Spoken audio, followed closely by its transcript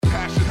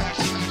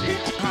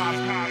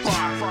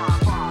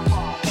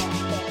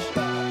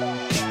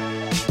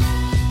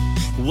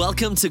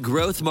Welcome to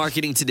Growth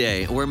Marketing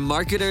Today, where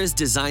marketers,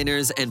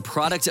 designers, and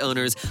product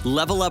owners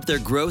level up their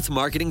growth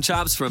marketing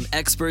chops from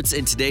experts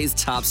in today's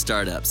top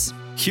startups.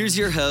 Here's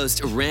your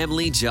host,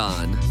 Ramlee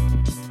John.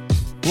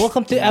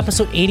 Welcome to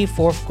episode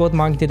 84 of Growth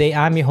Marketing Today.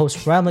 I'm your host,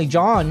 Ramlee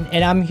John,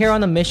 and I'm here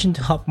on a mission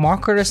to help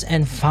marketers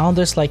and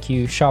founders like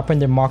you sharpen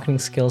their marketing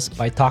skills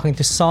by talking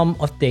to some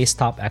of today's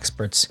top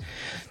experts.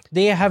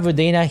 Today I have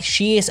Hudaina.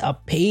 She is a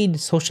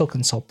paid social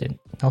consultant.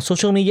 Now,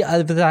 social media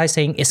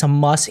advertising is a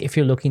must if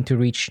you're looking to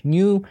reach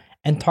new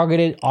and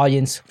targeted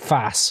audience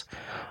fast.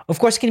 Of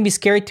course, it can be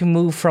scary to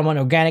move from an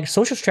organic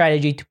social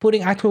strategy to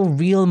putting actual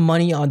real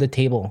money on the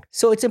table.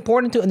 So it's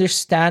important to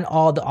understand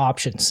all the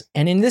options.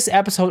 And in this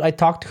episode, I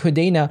talked to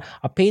Hudaina,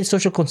 a paid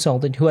social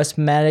consultant who has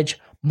managed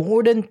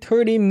more than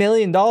 $30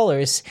 million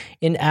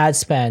in ad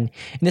spend.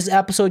 In this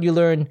episode, you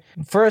learn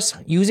first,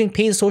 using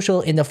paid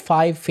social in the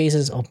 5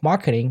 phases of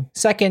marketing.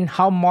 Second,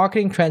 how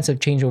marketing trends have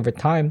changed over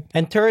time.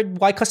 And third,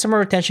 why customer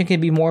retention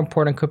can be more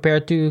important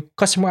compared to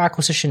customer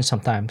acquisition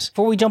sometimes.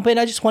 Before we jump in,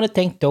 I just want to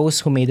thank those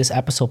who made this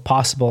episode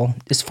possible.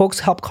 These folks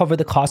help cover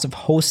the cost of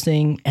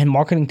hosting and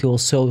marketing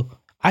tools so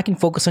I can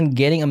focus on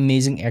getting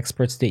amazing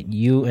experts that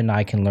you and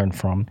I can learn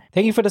from.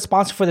 Thank you for the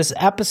sponsor for this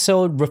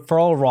episode,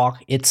 Referral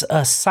Rock. It's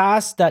a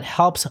SaaS that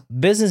helps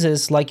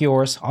businesses like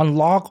yours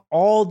unlock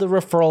all the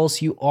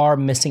referrals you are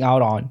missing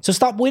out on. So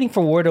stop waiting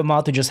for word of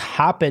mouth to just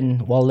happen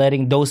while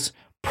letting those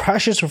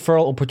precious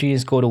referral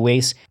opportunities go to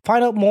waste.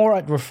 Find out more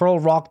at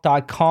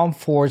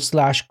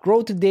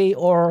referralrock.com/grow today,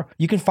 or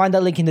you can find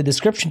that link in the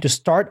description to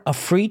start a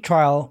free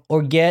trial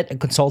or get a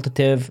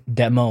consultative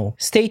demo.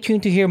 Stay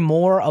tuned to hear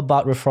more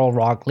about Referral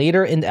Rock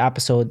later in the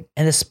episode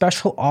and the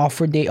special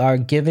offer they are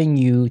giving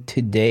you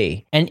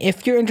today. And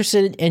if you're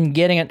interested in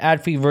getting an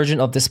ad-free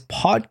version of this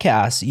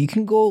podcast, you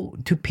can go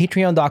to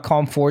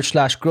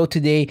patreon.com/grow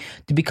today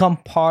to become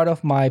part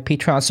of my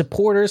Patreon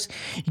supporters.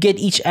 You get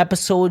each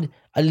episode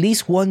at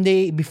least one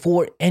day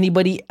before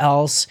anybody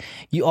else.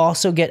 You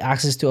also get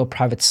access to a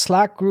private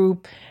Slack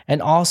group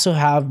and also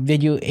have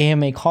video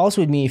AMA calls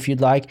with me if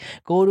you'd like.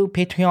 Go to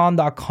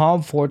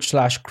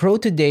patreon.com/grow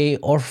today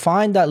or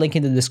find that link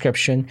in the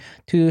description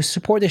to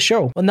support the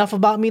show. Enough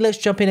about me. Let's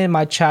jump in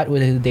my chat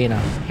with Hudaina.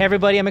 Hey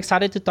everybody, I'm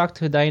excited to talk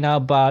to Hudaina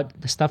about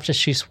the stuff that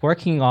she's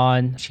working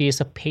on. She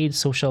is a paid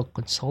social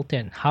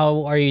consultant.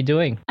 How are you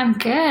doing? I'm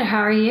good.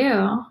 How are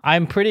you?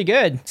 I'm pretty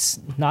good. It's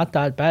not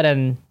that bad.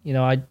 And,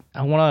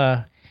 I want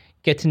to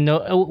get to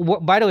know.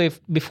 By the way,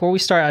 before we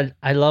start,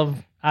 I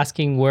love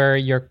asking where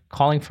you're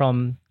calling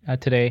from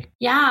today.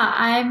 Yeah,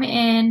 I'm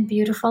in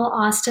beautiful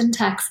Austin,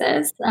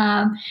 Texas.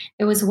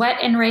 It was wet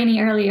and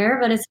rainy earlier,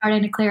 but it's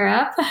starting to clear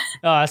up.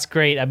 Oh, that's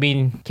great. I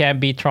mean, can't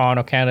be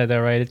Toronto,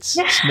 Canada, right? It's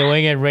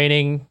snowing and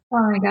raining.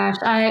 Oh my gosh.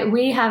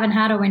 We haven't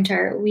had a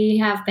winter. We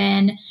have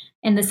been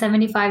in the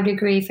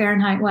 75-degree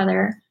Fahrenheit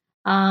weather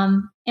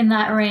in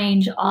that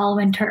range all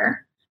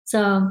winter.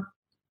 So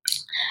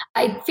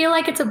I feel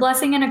like it's a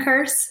blessing and a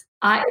curse.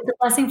 It's a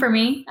blessing for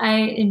me. I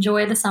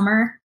enjoy the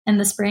summer and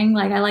the spring.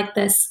 I like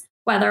this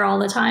weather all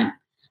the time.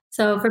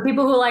 So for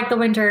people who like the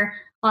winter,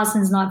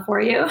 Austin's not for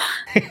you.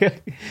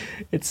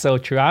 It's so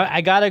true.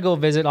 I gotta go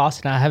visit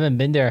Austin. I haven't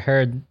been there. I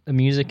heard the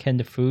music and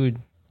the food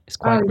is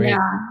quite great.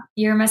 Yeah,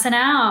 you're missing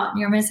out.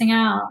 You're missing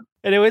out.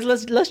 Anyways,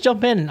 let's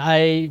jump in.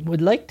 I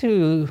would like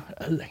to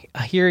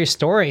hear your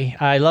story.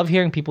 I love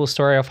hearing people's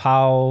story of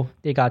how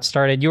they got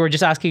started. You were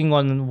just asking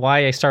on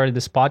why I started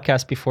this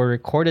podcast before we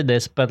recorded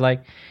this, but I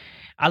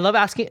love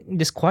asking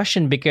this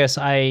question because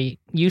I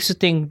used to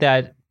think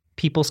that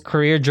people's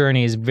career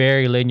journey is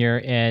very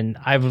linear, and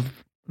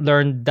I've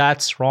learned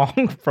that's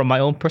wrong from my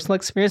own personal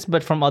experience,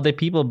 but from other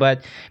people.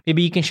 But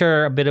maybe you can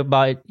share a bit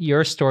about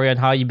your story on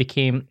how you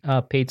became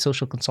a paid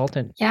social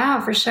consultant.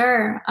 Yeah, for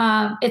sure.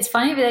 It's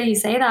funny that you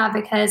say that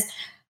because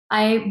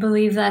I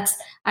believe when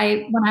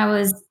I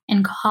was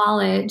in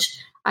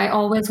college, I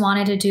always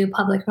wanted to do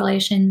public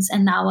relations,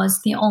 and that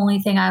was the only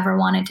thing I ever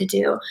wanted to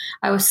do.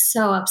 I was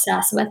so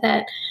obsessed with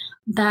it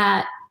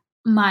that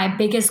my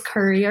biggest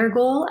career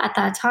goal at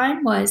that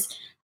time was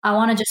I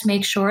want to just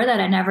make sure that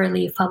I never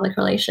leave public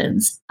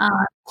relations.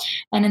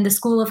 And in the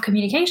School of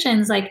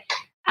Communications,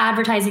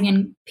 advertising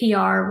and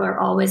PR were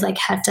always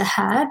head to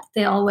head.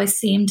 They always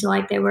seemed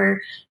like they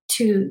were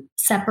two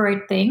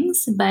separate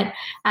things. But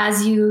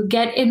as you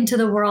get into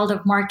the world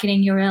of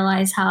marketing, you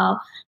realize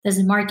how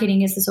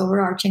marketing is this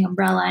overarching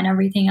umbrella and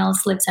everything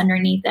else lives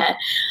underneath it.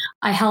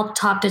 I help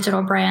top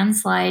digital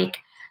brands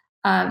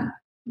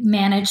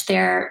manage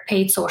their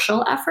paid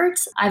social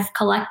efforts. I've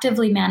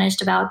collectively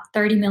managed about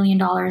 $30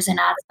 million in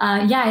ads.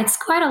 It's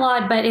quite a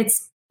lot, but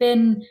it's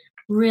been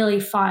really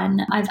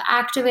fun. I've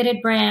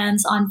activated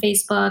brands on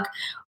Facebook,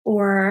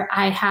 or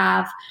I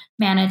have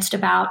managed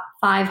about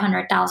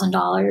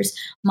 $500,000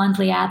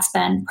 monthly ad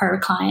spend per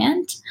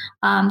client. So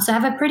I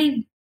have a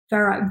pretty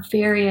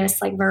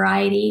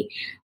variety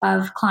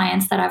of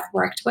clients that I've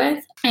worked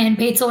with. And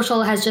paid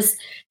social has just,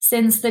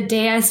 since the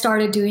day I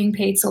started doing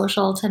paid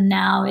social to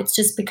now, it's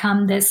just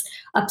become this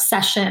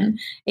obsession.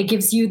 It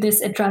gives you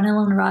this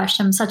adrenaline rush.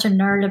 I'm such a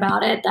nerd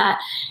about it that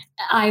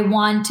I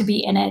want to be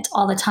in it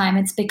all the time.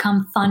 It's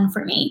become fun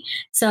for me.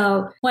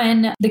 So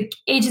when the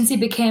agency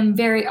became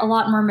a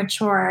lot more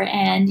mature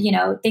and,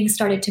 things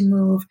started to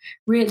move,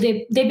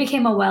 really, they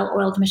became a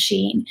well-oiled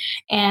machine.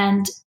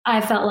 And I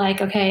felt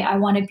like, okay, I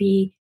want to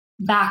be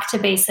back to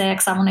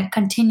basics. I want to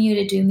continue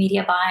to do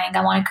media buying.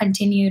 I want to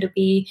continue to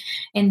be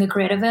in the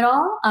grid of it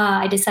all.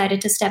 I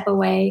decided to step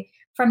away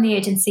from the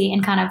agency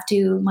and kind of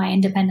do my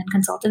independent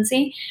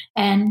consultancy.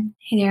 And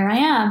here I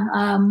am,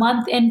 a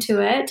month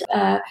into it,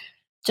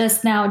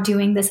 just now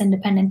doing this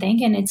independent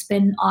thing, and it's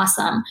been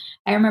awesome.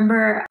 I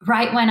remember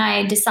right when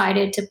I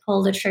decided to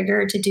pull the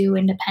trigger to do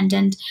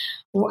independent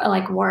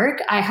work,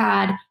 I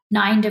had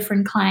 9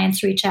 different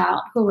clients reach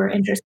out who were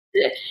interested.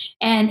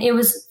 And it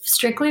was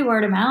strictly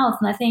word of mouth,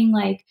 nothing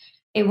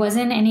it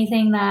wasn't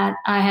anything that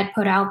I had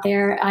put out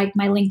there.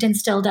 My LinkedIn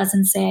still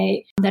doesn't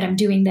say that I'm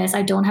doing this.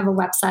 I don't have a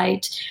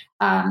website.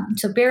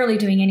 So barely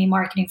doing any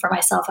marketing for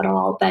myself at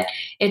all, but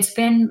it's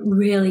been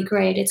really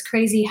great. It's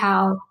crazy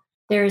how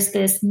there's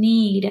this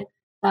need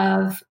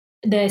of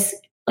this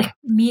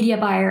media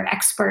buyer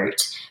expert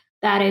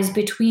that is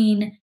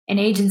between an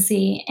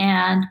agency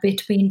and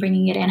between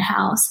bringing it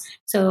in-house.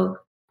 So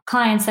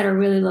clients that are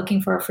really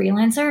looking for a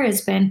freelancer,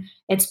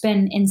 it's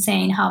been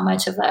insane how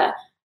much of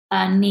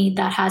a need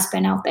that has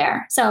been out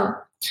there. So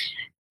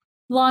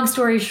long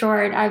story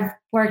short, I've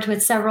worked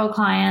with several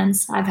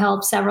clients. I've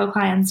helped several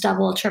clients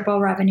double,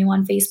 triple revenue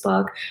on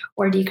Facebook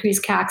or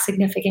decrease CAC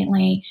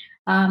significantly.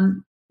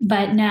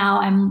 But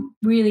now I'm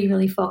really,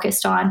 really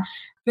focused on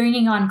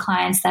bringing on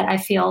clients that I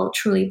feel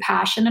truly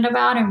passionate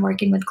about and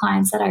working with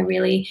clients that I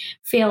really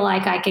feel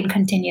like I can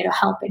continue to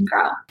help and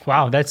grow.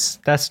 Wow, that's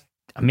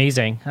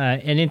amazing.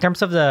 And in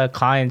terms of the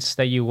clients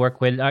that you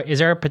work with, is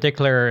there a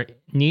particular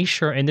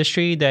niche or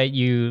industry that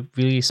you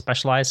really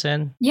specialize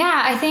in?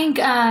 Yeah, I think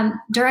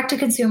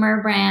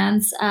direct-to-consumer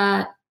brands,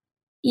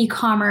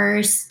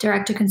 e-commerce,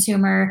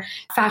 direct-to-consumer,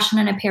 fashion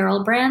and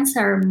apparel brands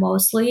are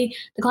mostly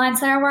the clients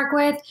that I work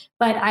with,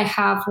 but I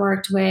have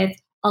worked with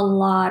a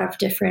lot of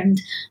different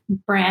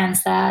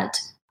brands that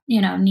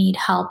need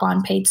help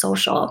on paid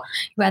social,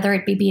 whether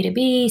it be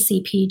B2B,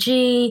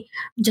 CPG,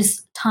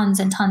 just tons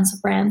and tons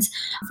of brands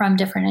from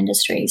different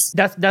industries.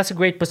 That's a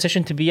great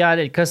position to be at,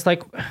 it because I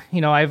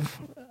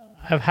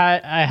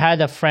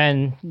had a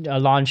friend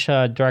launch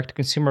a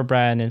direct-to-consumer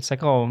brand, and it's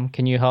like, oh,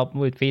 can you help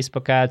with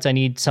Facebook ads? I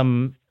need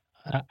some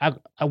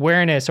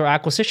awareness or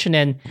acquisition.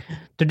 And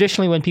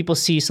traditionally, when people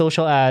see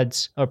social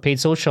ads or paid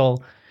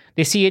social,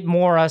 they see it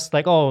more as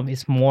like, oh,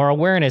 it's more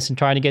awareness and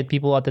trying to get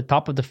people at the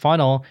top of the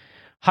funnel.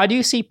 How do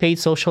you see paid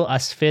social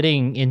as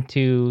fitting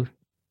into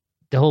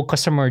the whole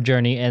customer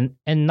journey, and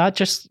not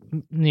just,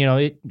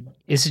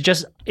 is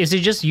it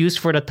just used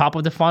for the top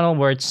of the funnel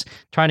where it's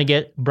trying to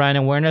get brand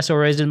awareness,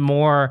 or is it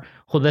more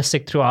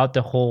holistic throughout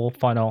the whole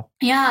funnel?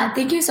 Yeah,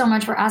 thank you so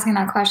much for asking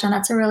that question.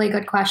 That's a really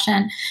good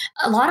question.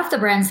 A lot of the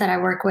brands that I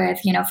work with,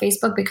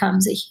 Facebook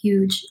becomes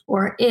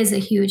is a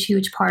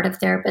huge part of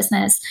their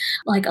business.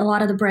 Like a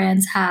lot of the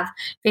brands have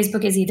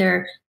Facebook is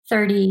either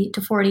 30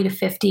 to 40 to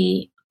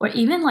 50 or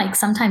even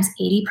sometimes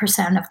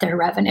 80% of their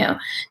revenue.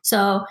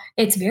 So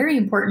it's very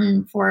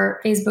important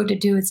for Facebook to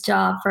do its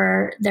job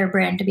for their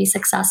brand to be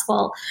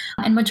successful.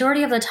 And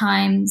majority of the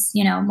times,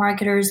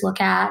 marketers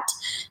look at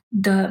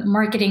the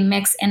marketing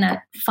mix in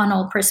a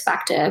funnel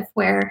perspective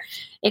where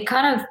it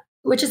kind of,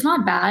 which is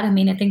not bad. I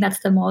mean, I think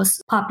that's the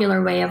most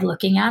popular way of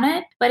looking at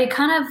it, but it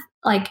kind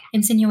of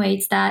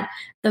insinuates that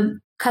the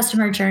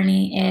customer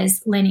journey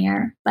is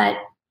linear, but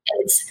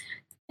it's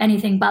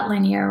anything but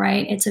linear,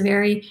 right? It's a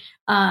very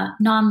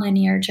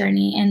non-linear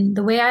journey. And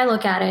the way I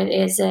look at it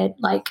is a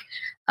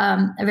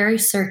very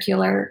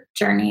circular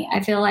journey. I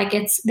feel like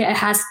it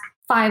has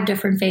 5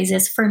 different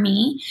phases for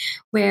me,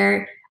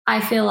 where I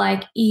feel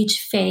like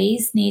each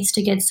phase needs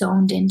to get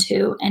zoned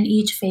into and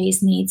each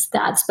phase needs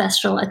that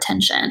special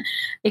attention,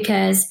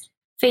 because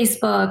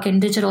Facebook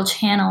and digital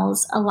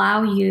channels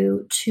allow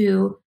you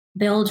to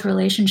build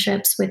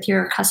relationships with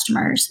your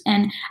customers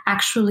and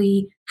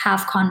actually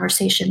have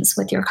conversations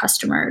with your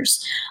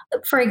customers.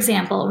 For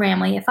example,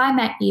 Ramli, if I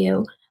met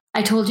you,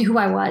 I told you who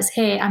I was.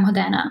 Hey, I'm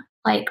Hudaina.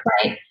 Right?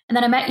 And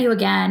then I met you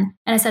again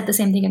and I said the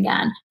same thing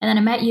again. And then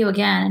I met you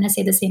again and I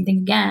say the same thing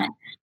again.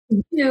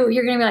 You're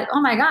going to be like,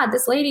 oh my God,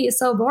 this lady is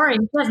so boring.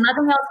 She has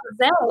nothing else to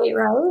say,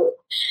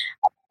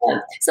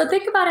 right? So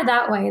think about it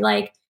that way.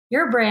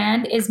 Your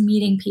brand is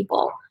meeting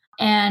people,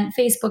 and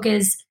Facebook,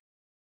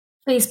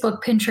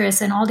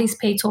 Pinterest, and all these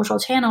paid social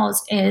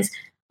channels is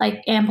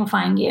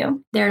amplifying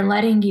you. They're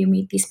letting you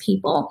meet these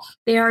people.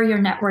 They are your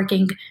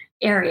networking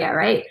area,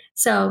 right?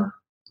 So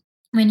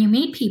when you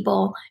meet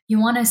people, you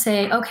want to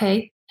say,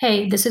 okay,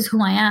 hey, this is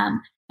who I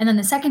am. And then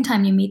the second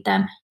time you meet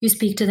them, you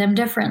speak to them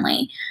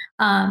differently.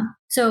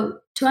 So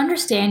to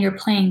understand your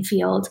playing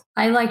field,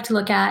 I like to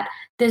look at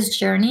this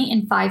journey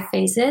in 5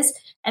 phases,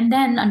 and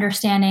then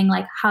understanding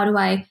how do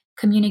I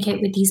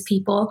communicate with these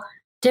people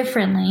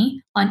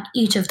differently on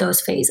each of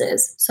those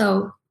phases.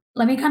 So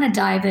let me kind of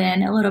dive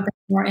in a little bit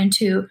more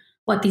into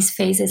what these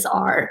phases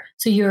are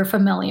so you're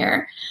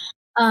familiar.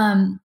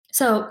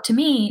 So to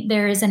me,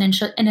 there is an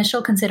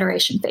initial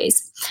consideration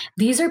phase.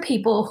 These are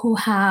people who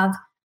have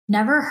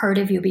never heard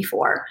of you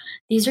before.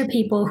 These are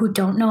people who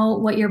don't know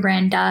what your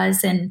brand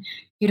does and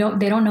they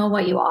don't know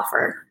what you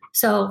offer.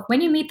 So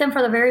when you meet them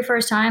for the very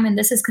first time, and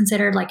this is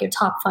considered like your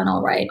top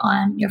funnel, right,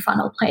 on your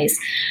funnel place,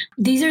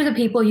 these are the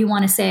people you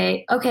want to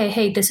say, okay,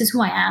 hey, this is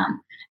who I am.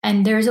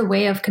 And there's a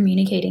way of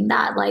communicating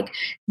that. Like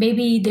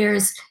maybe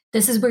this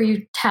is where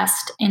you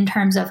test in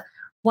terms of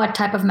what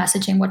type of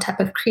messaging, what type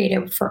of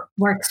creative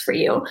works for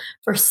you.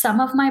 For some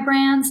of my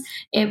brands,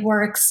 it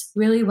works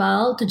really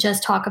well to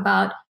just talk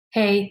about,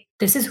 hey,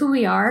 this is who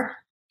we are.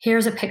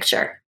 Here's a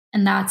picture,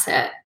 and that's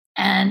it.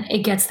 And it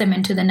gets them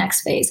into the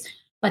next phase.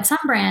 But some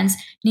brands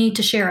need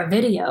to share a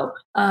video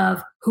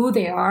of who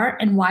they are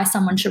and why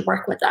someone should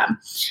work with them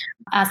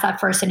as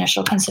that first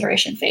initial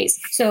consideration phase.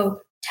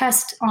 So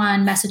test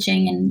on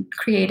messaging and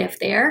creative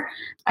there,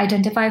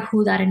 identify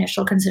who that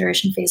initial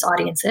consideration phase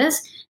audience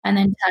is, and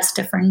then test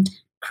different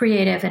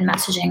creative and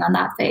messaging on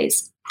that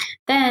phase.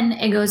 Then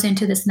it goes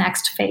into this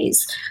next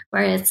phase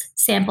where it's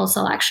sample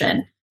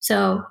selection.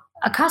 So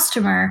a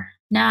customer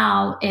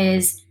now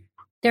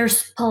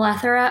there's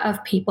plethora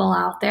of people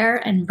out there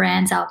and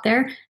brands out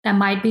there that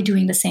might be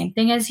doing the same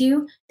thing as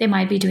you. They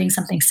might be doing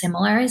something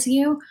similar as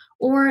you,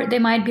 or they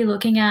might be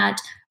looking at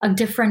a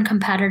different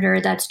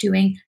competitor that's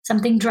doing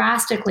something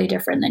drastically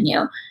different than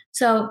you.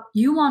 So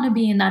you want to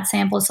be in that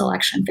sample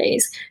selection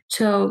phase.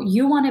 So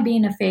you want to be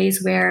in a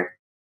phase where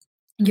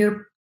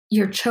you're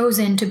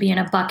chosen to be in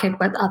a bucket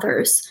with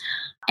others.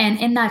 And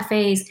in that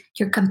phase,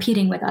 you're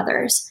competing with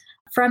others.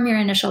 From your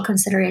initial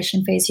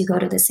consideration phase, you go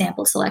to the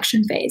sample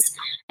selection phase.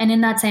 And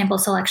in that sample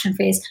selection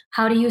phase,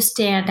 how do you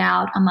stand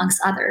out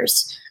amongst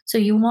others? So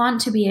you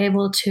want to be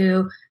able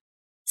to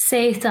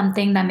say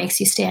something that makes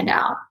you stand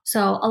out.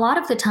 So a lot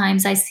of the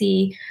times I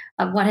see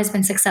what has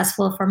been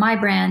successful for my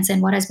brands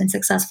and what has been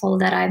successful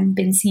that I've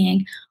been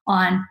seeing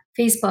on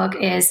Facebook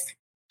is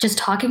just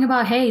talking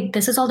about, hey,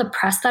 this is all the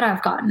press that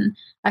I've gotten.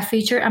 I'm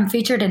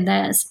featured in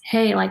this.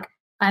 Hey, like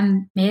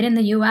I'm made in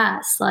the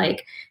US.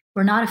 Like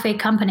we're not a fake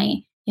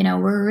company.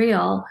 We're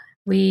real.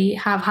 We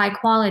have high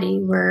quality.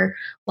 We're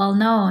well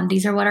known.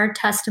 These are what our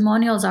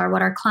testimonials are,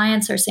 what our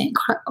clients are saying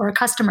or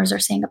customers are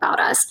saying about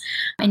us,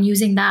 and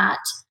using that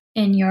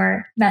in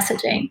your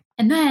messaging.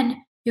 And then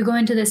you go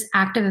into this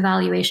active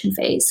evaluation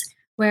phase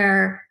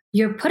where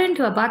you're put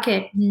into a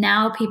bucket.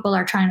 Now people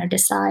are trying to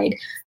decide,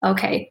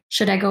 okay,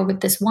 should I go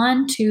with this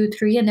 1, 2,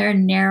 3? And they're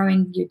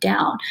narrowing you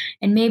down.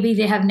 And maybe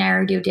they have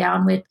narrowed you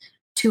down with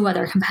 2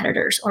 other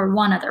competitors or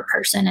 1 other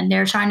person. And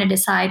they're trying to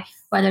decide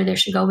whether they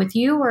should go with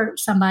you or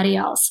somebody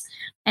else.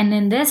 And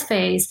in this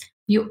phase,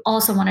 you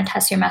also want to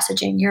test your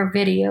messaging, your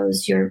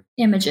videos, your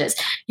images.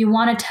 You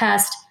want to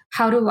test,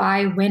 how do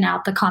I win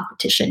out the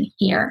competition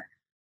here?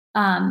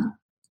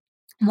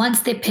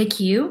 Once they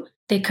pick you,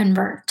 they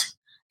convert.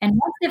 And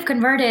once they've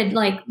converted,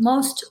 like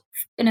most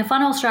in a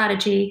funnel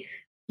strategy,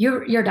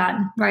 you're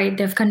done, right?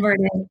 They've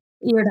converted,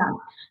 you're done.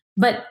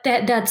 But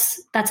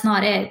that's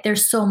not it.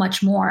 There's so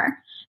much more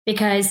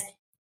because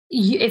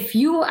if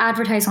you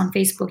advertise on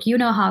Facebook, you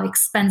know how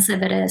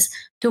expensive it is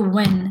to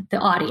win the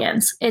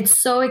audience. It's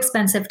so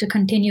expensive to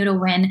continue to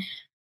win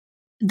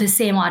the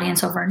same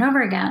audience over and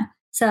over again.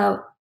 So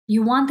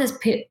you want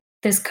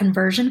this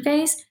conversion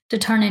phase to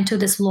turn into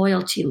this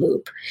loyalty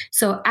loop.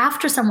 So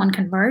after someone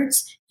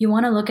converts, you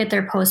want to look at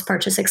their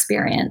post-purchase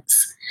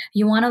experience.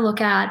 You want to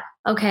look at,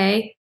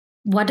 okay,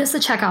 what does the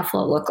checkout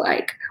flow look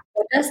like?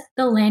 What does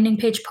the landing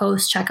page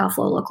post checkout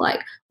flow look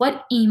like?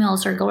 What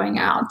emails are going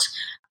out?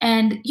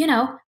 And,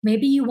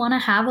 maybe you want to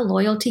have a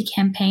loyalty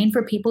campaign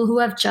for people who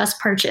have just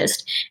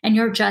purchased and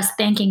you're just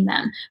thanking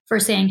them for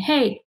saying,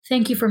 hey,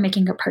 thank you for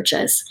making a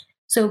purchase.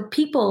 So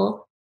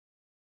people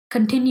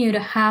continue to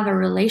have a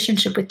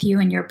relationship with you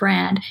and your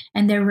brand,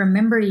 and they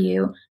remember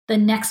you the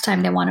next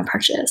time they want to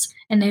purchase.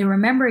 And they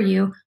remember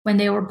you when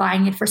they were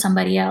buying it for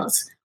somebody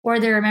else, or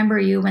they remember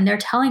you when they're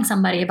telling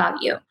somebody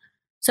about you.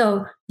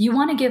 So you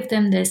want to give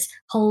them this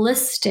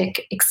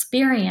holistic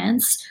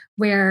experience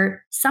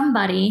where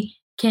somebody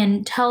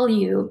can tell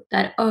you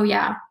that, oh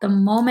yeah, the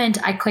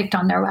moment I clicked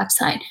on their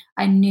website,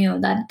 I knew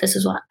that this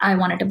is what I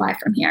wanted to buy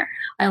from here.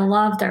 I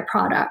love their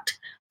product.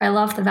 I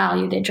love the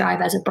value they drive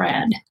as a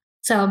brand.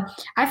 So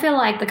I feel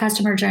like the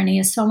customer journey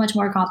is so much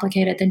more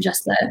complicated than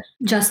just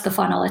the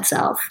funnel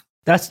itself.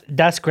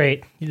 That's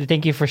great.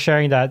 Thank you for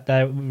sharing that.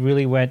 That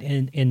really went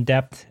in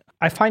depth.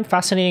 I find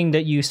fascinating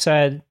that you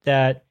said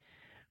that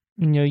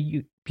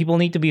people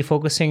need to be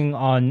focusing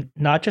on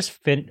not just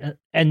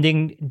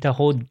ending the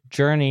whole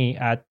journey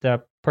at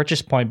the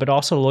purchase point, but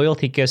also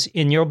loyalty. Because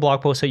in your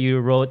blog post that you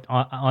wrote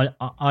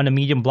on a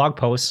Medium blog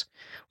post,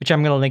 which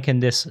I'm going to link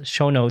in this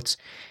show notes,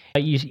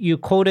 you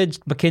quoted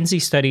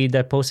McKinsey study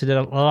that posted that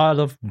a lot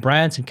of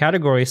brands and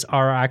categories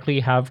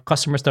actually have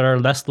customers that are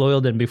less loyal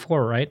than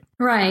before, right?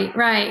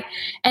 Right.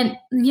 And,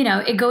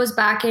 it goes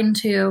back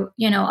into,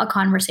 a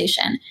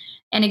conversation,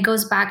 and it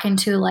goes back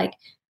into like,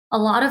 a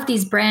lot of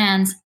these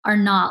brands are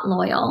not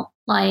loyal.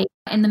 Like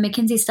in the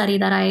McKinsey study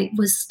that I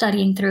was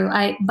studying through,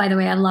 by the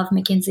way, I love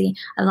McKinsey.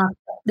 I love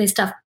the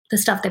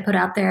stuff they put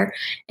out there.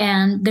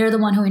 And they're the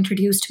one who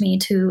introduced me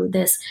to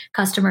this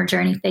customer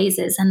journey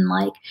phases. And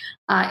like,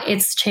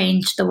 it's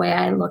changed the way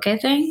I look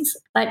at things.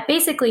 But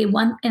basically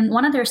in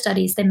one of their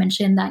studies, they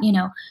mentioned that,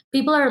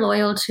 people are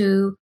loyal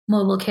to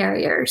mobile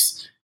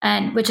carriers,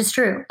 and which is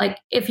true. Like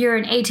if you're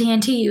an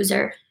AT&T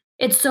user,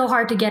 it's so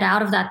hard to get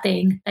out of that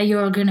thing that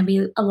you're going to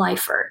be a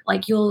lifer.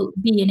 Like you'll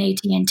be an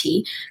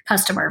AT&T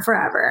customer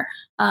forever.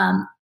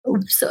 And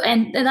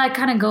that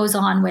kind of goes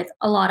on with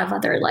a lot of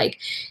other like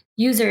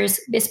users,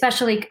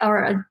 especially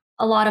or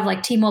a lot of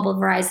like T-Mobile,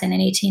 Verizon,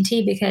 and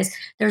AT&T, because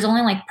there's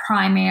only like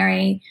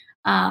primary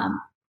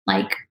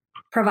like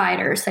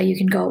providers that you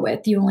can go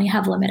with. You only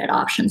have limited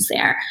options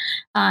there.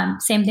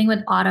 Same thing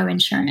with auto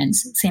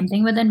insurance. Same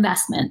thing with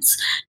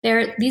investments.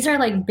 These are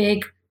like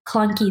big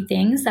clunky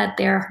things that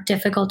they're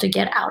difficult to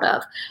get out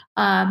of.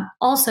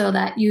 Also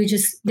that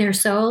they're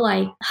so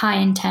like high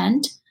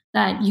intent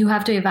that you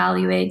have to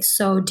evaluate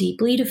so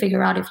deeply to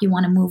figure out if you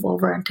want to move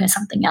over into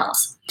something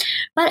else.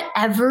 But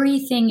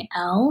everything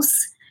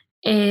else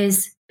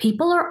is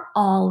people are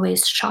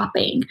always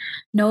shopping.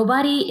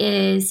 Nobody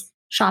is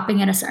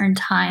shopping at a certain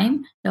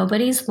time.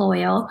 Nobody's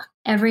loyal.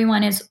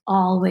 Everyone is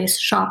always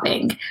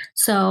shopping.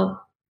 So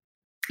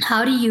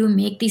how do you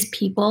make these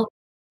people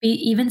be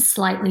even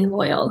slightly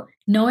loyal,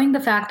 knowing the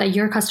fact that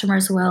your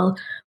customers will,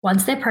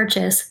 once they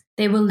purchase,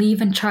 they will leave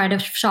and try to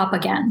shop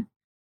again,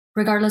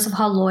 regardless of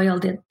how loyal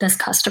this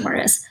customer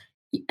is?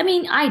 I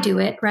mean, I do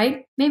it,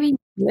 right? Maybe you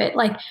do it.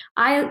 Like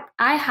I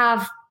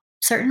have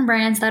certain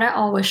brands that I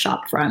always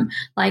shop from,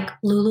 like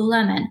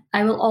Lululemon.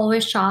 I will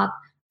always shop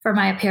for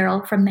my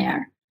apparel from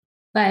there.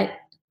 But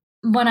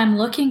when I'm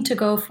looking to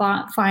go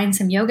find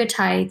some yoga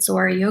tights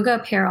or yoga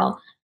apparel,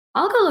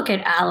 I'll go look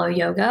at Alo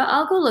Yoga.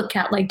 I'll go look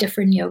at like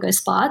different yoga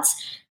spots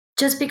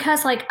just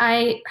because like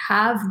I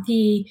have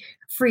the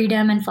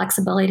freedom and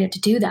flexibility to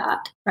do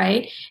that,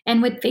 right?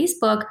 And with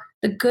Facebook,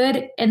 the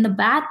good and the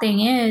bad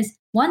thing is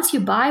once you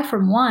buy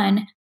from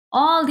one,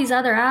 all these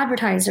other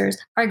advertisers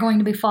are going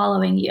to be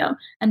following you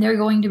and they're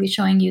going to be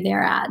showing you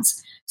their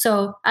ads.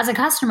 So as a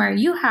customer,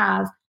 you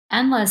have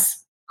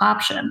endless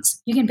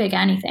options. You can pick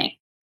anything.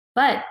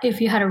 But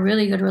if you had a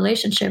really good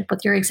relationship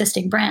with your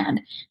existing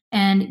brand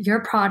and your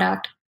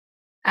product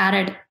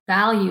added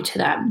value to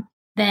them,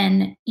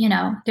 then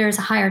there's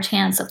a higher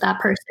chance of that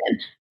person,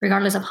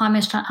 regardless of how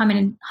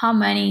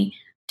many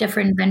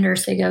different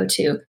vendors they go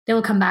to, they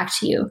will come back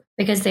to you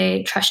because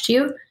they trust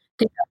you.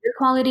 They know your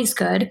quality is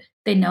good.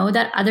 They know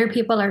that other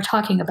people are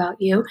talking about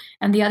you,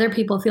 and the other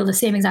people feel the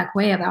same exact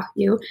way about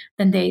you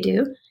than they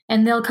do,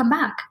 and they'll come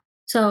back.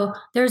 So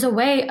there's a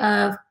way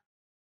of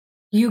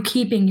you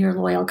keeping your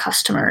loyal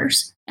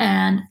customers,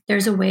 and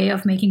there's a way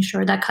of making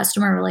sure that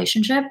customer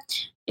relationship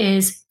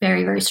is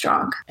very, very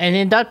strong. And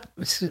in that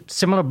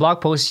similar blog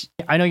post,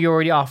 I know you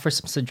already offer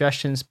some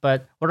suggestions,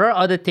 but what are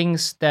other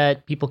things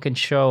that people can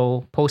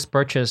show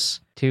post-purchase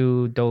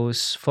to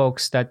those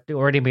folks that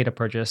already made a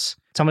purchase?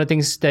 Some of the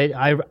things that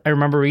I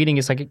remember reading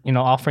is like,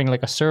 offering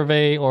like a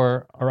survey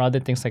or other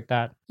things like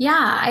that.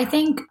 Yeah, I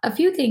think a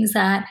few things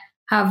that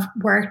have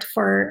worked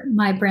for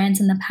my brands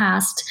in the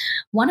past.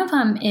 One of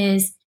them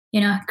is,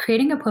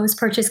 creating a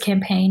post-purchase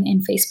campaign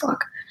in Facebook,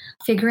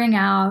 figuring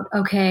out,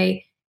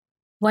 okay,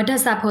 what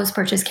does that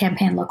post-purchase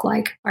campaign look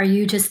like? Are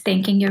you just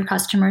thanking your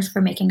customers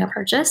for making a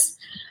purchase?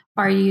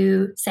 Are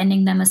you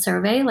sending them a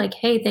survey like,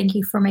 hey, thank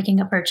you for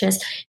making a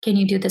purchase. Can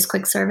you do this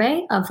quick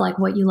survey of like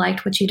what you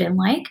liked, what you didn't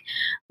like?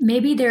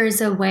 Maybe there's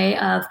a way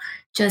of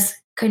just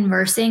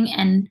conversing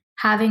and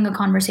having a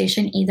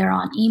conversation either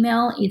on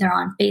email, either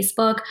on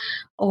Facebook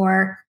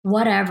or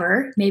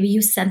whatever. Maybe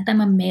you sent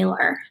them a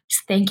mailer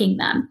just thanking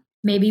them.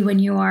 Maybe when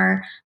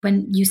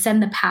you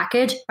send the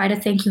package, write a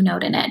thank you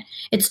note in it.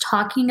 It's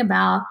talking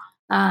about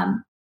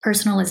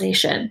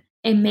personalization.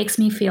 It makes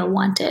me feel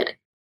wanted,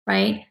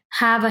 right?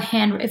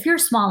 If you're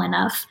small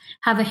enough,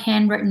 have a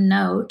handwritten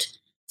note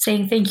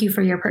saying thank you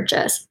for your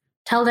purchase.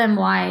 Tell them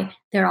why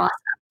they're awesome.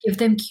 Give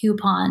them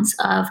coupons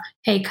of,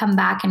 hey, come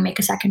back and make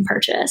a second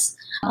purchase.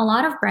 A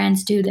lot of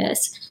brands do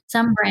this.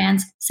 Some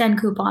brands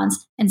send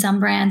coupons and some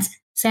brands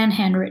send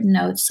handwritten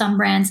notes. Some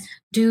brands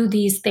do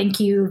these thank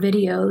you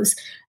videos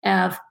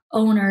of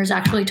owners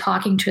actually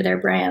talking to their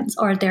brands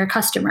or their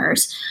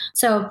customers.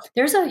 So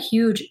there's a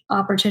huge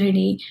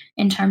opportunity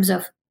in terms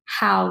of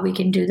how we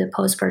can do the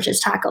post-purchase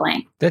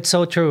tackling. That's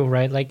so true,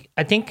 right? Like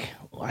I think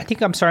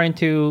I'm starting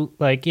to,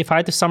 like, if I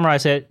had to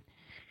summarize it,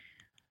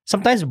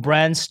 sometimes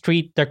brands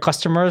treat their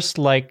customers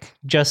like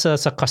just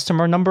as a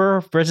customer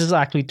number versus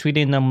actually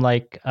treating them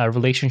like a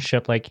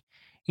relationship. Like,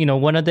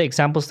 one of the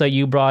examples that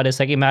you brought is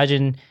like,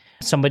 imagine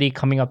somebody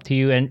coming up to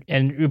you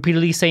and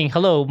repeatedly saying,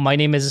 hello, my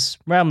name is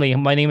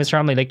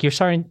Ramli. Like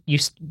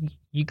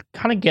you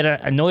kind of get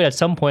annoyed at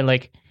some point,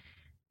 like,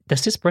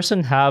 does this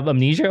person have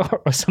amnesia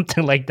or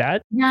something like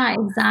that? Yeah,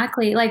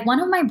 exactly. Like one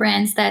of my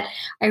brands that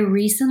I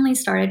recently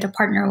started to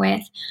partner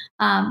with,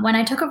 when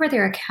I took over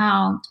their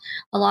account,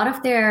 a lot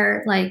of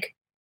their like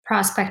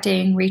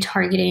prospecting,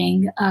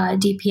 retargeting,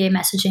 DPA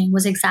messaging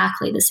was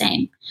exactly the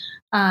same.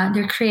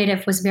 Their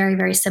creative was very,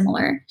 very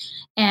similar.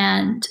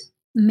 And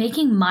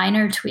making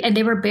minor tweaks, and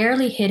they were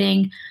barely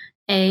hitting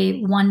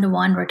a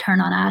 1-to-1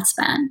 return on ad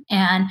spend.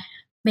 And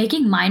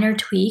making minor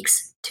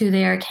tweaks to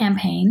their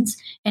campaigns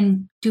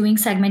and doing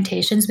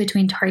segmentations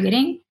between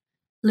targeting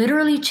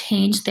literally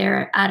changed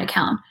their ad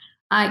account.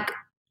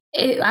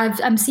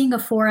 I'm seeing a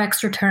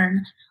 4x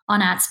return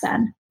on ad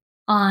spend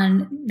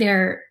on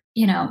their,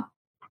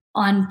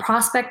 on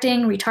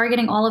prospecting,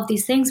 retargeting, all of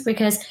these things,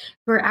 because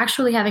we're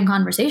actually having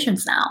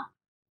conversations now.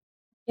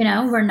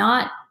 We're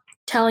not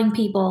telling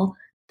people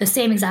the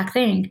same exact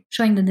thing,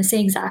 showing them the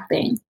same exact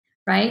thing,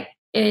 right?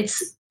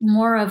 It's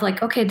more of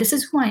like, okay, this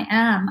is who I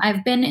am.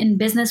 I've been in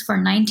business for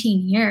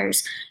 19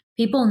 years.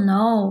 People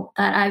know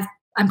that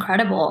I'm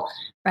credible,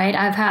 right?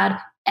 I've had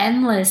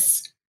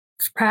endless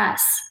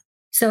press.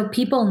 So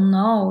people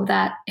know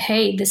that,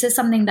 hey, this is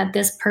something that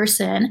this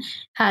person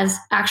has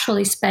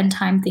actually spent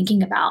time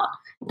thinking about.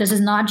 This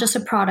is not just a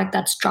product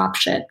that's drop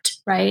shipped,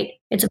 right?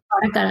 It's a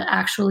product that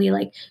actually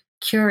like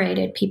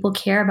curated. People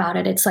care about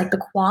it. It's like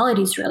the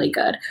quality is really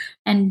good.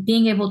 And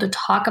being able to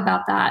talk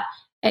about that,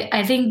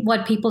 I think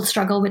what people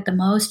struggle with the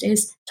most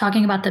is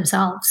talking about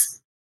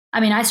themselves. I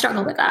mean, I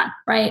struggle with that,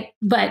 right?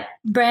 But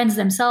brands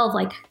themselves,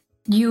 like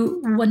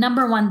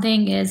number one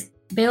thing is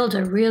build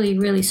a really,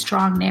 really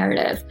strong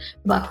narrative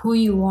about who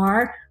you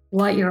are,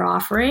 what you're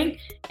offering,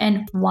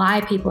 and why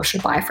people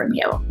should buy from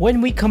you.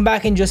 When we come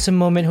back in just a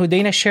moment,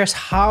 Hudaina shares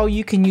how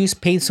you can use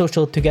paid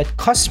social to get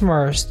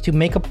customers to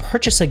make a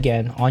purchase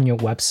again on your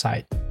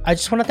website. I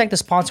just want to thank the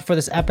sponsor for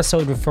this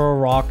episode,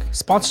 Referral Rock.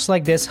 Sponsors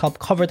like this help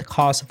cover the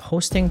cost of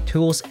hosting,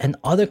 tools, and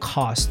other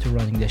costs to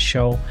running this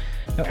show.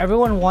 Now,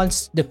 everyone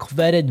wants the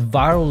coveted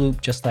viral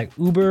loop just like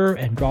Uber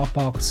and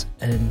Dropbox.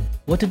 And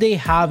what do they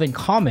have in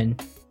common?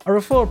 A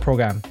referral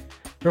program.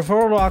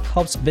 Referral Rock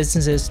helps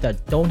businesses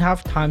that don't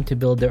have time to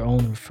build their own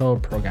referral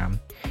program.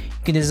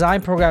 You can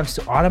design programs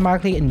to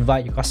automatically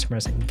invite your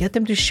customers and get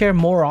them to share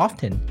more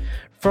often.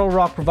 Referral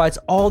Rock provides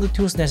all the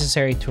tools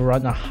necessary to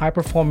run a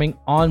high-performing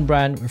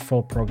on-brand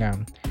referral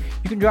program.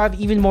 You can drive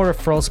even more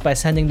referrals by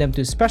sending them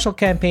to special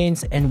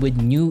campaigns and with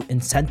new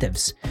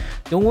incentives.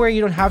 Don't worry,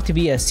 you don't have to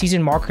be a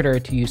seasoned marketer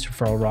to use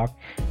Referral Rock.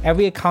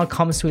 Every account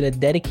comes with a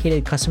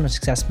dedicated customer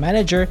success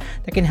manager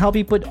that can help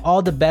you put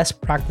all the best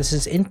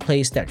practices in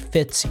place that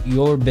fits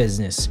your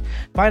business.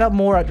 Find out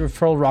more at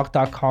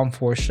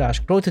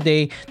referralrock.com/grow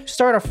today to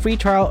start a free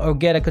trial or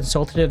get a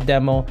consultative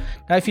demo.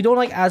 Now, if you don't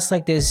like ads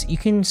like this, you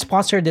can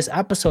sponsor this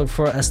episode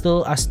for as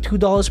little as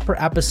 $2 per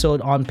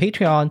episode on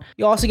Patreon.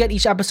 You also get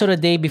each episode a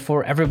day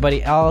before everybody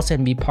else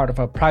and be part of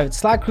a private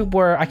Slack group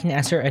where I can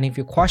answer any of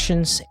your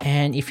questions.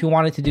 And if you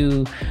wanted to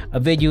do a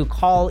video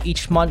call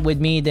each month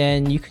with me,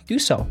 then you can do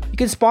so. You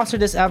can sponsor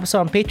this episode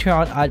on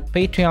Patreon at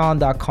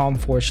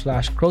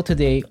patreon.com/grow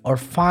today or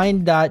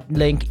find that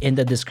link in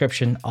the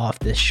description of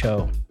this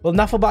show. Well,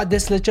 enough about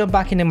this. Let's jump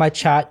back into my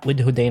chat with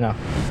Hudaina.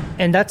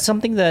 And that's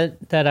something that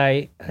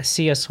I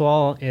see as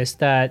well, is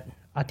that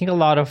I think a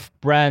lot of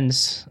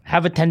brands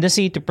have a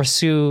tendency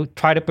to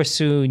try to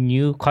pursue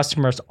new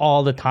customers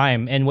all the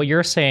time. And what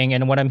you're saying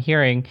and what I'm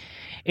hearing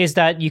is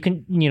that you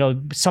can,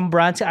 some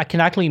brands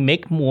can actually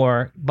make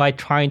more by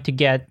trying to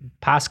get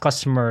past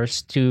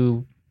customers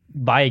to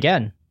buy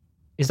again.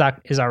 Is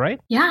that right?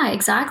 Yeah,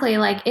 exactly.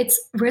 Like, it's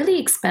really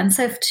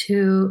expensive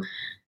to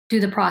do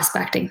the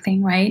prospecting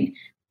thing, right?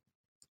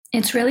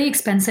 It's really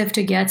expensive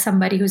to get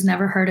somebody who's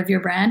never heard of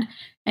your brand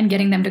and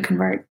getting them to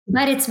convert.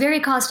 But it's very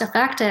cost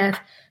effective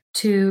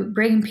to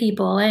bring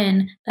people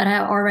in that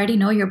already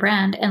know your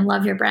brand and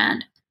love your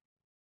brand.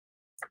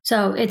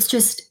 So it's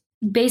just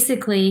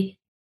basically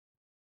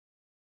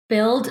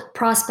build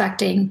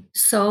prospecting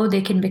so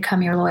they can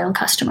become your loyal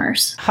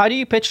customers. How do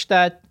you pitch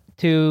that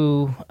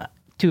to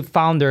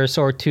founders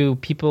or to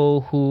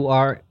people who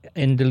are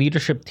in the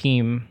leadership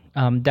team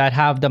that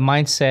have the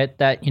mindset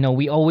that,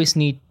 we always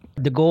need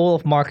the goal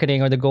of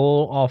marketing or the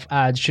goal of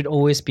ads should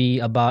always be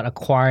about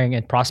acquiring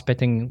and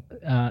prospecting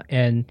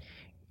and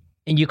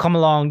you come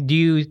along, do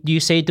you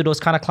say to those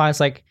kind of clients,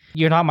 like,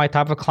 you're not my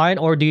type of client,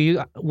 or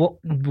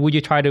would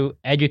you try to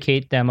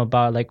educate them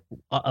about like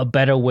a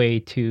better way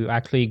to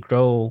actually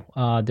grow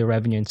their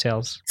revenue and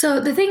sales?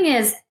 So the thing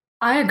is,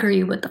 I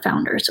agree with the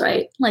founders,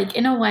 right? Like,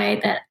 in a way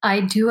that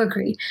I do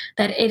agree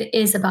that it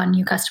is about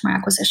new customer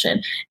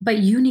acquisition, but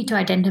you need to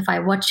identify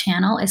what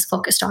channel is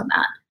focused on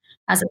that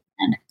as a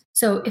brand.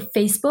 So if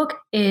Facebook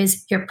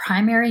is your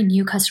primary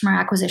new customer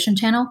acquisition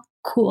channel,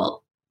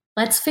 cool.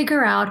 Let's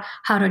figure out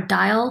how to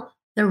dial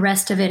the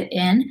rest of it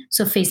in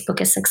so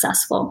Facebook is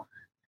successful.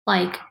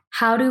 Like,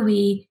 how do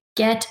we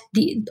get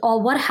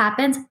what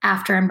happens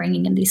after I'm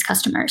bringing in these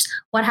customers?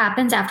 What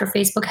happens after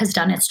Facebook has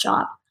done its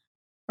job,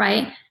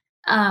 right?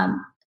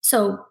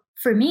 So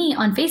for me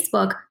on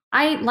Facebook,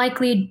 I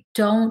likely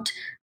don't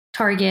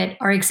target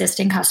our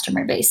existing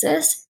customer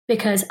bases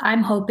because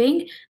I'm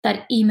hoping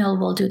that email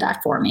will do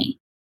that for me.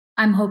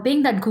 I'm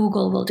hoping that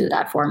Google will do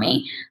that for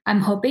me.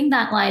 I'm hoping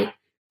that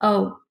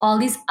oh, all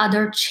these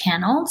other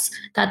channels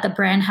that the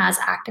brand has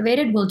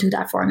activated will do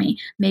that for me.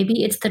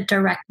 Maybe it's the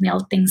direct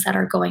mail things that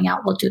are going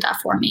out will do that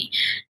for me.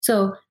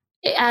 So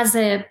as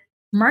a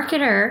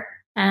marketer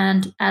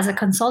and as a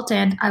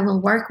consultant, I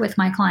will work with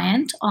my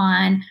client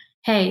on,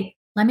 hey,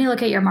 let me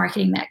look at your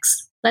marketing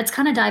mix. Let's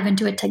kind of dive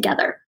into it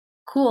together.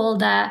 Cool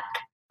that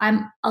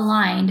I'm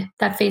aligned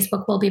that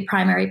Facebook will be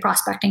primary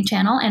prospecting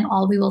channel and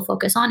all we will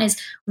focus on is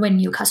win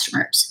new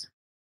customers.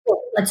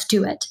 Cool, let's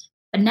do it.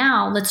 But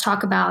now let's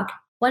talk about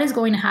what is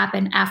going to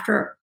happen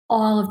after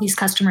all of these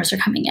customers are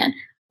coming in.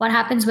 What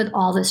happens with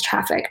all this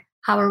traffic?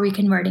 How are we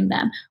converting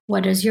them?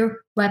 What does your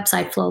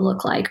website flow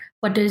look like?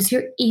 What does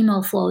your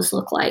email flows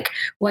look like?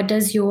 What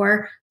does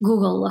your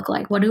Google look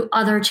like? What do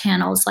other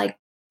channels like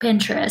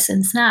Pinterest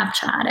and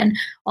Snapchat and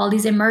all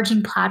these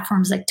emerging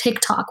platforms like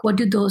TikTok, what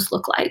do those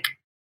look like?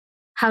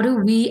 How do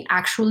we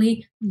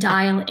actually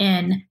dial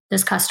in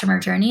this customer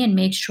journey and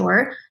make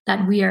sure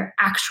that we are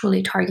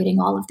actually targeting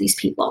all of these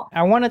people?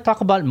 I want to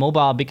talk about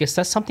mobile because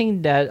that's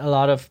something that a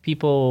lot of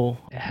people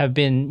have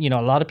been,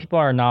 a lot of people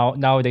are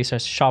nowadays are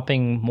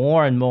shopping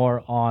more and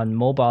more on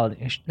mobile.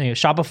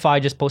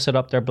 Shopify just posted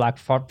up their Black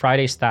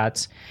Friday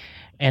stats.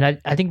 And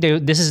I think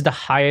this is the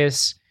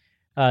highest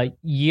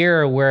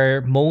year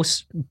where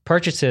most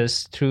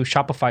purchases through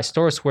Shopify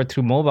stores were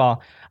through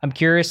mobile. I'm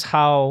curious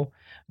how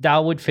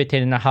that would fit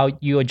in and how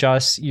you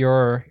adjust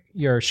your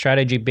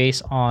strategy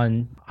based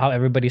on how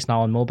everybody's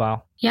now on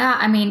mobile. Yeah,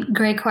 I mean,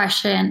 great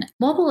question.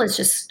 Mobile is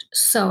just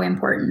so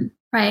important,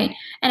 right?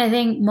 And I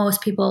think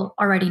most people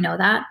already know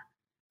that,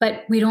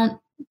 but we don't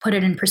put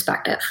it in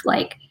perspective.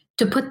 Like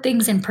to put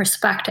things in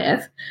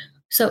perspective.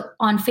 So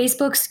on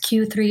Facebook's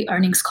Q3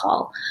 earnings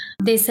call,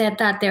 they said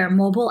that their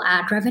mobile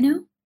ad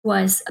revenue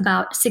was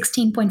about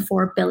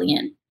 $16.4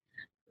 billion,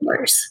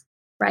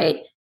 right?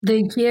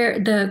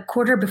 The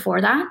quarter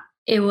before that,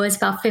 it was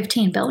about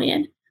 15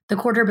 billion. The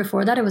quarter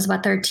before that, it was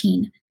about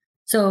 13.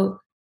 So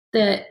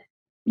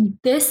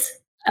this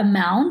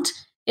amount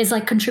is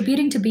like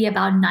contributing to be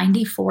about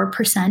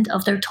 94%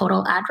 of their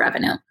total ad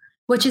revenue,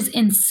 which is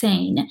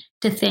insane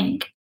to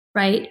think,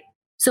 right?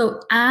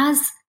 So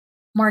as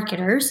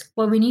marketers,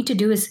 what we need to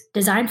do is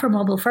design for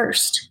mobile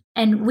first.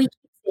 And we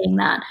keep saying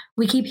that.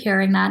 We keep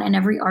hearing that in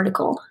every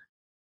article.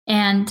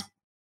 And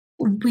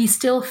we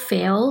still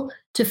fail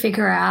to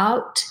figure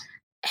out,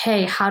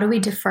 hey, how do we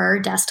defer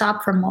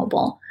desktop from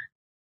mobile?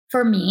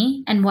 For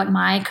me, and what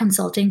my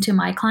consulting to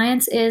my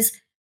clients is,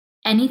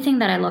 anything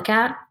that I look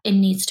at, it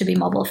needs to be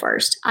mobile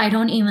first. I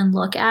don't even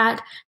look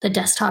at the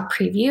desktop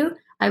preview.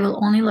 I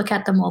will only look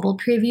at the mobile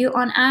preview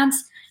on ads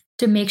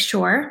to make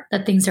sure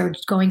that things are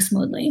going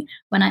smoothly.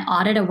 When I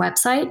audit a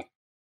website,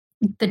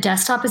 the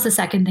desktop is the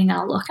second thing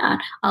I'll look at.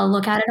 I'll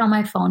look at it on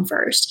my phone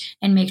first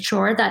and make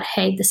sure that,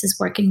 hey, this is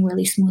working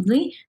really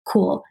smoothly.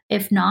 Cool.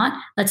 If not,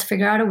 let's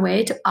figure out a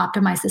way to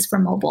optimize this for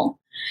mobile.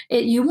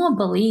 You won't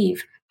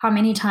believe how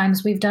many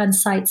times we've done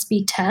site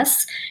speed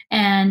tests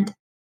and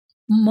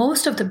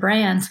most of the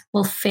brands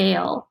will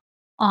fail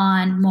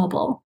on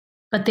mobile,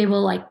 but they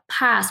will like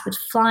pass with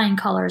flying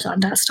colors on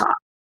desktop,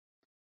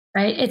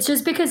 right? It's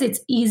just because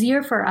it's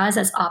easier for us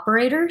as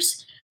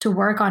operators to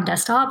work on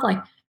desktop.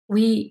 Like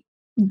we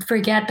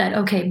forget that,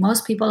 okay,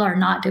 most people are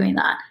not doing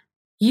that.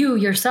 You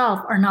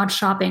yourself are not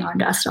shopping on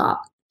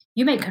desktop.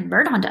 You may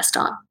convert on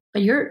desktop,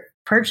 but you're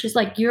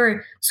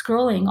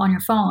scrolling on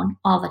your phone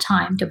all the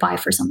time to buy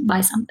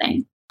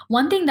something.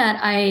 One thing that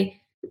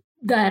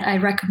I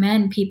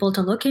recommend people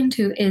to look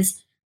into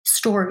is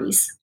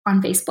stories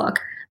on Facebook.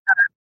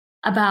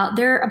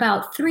 There are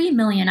about 3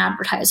 million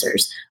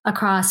advertisers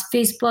across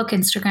Facebook,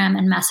 Instagram,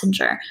 and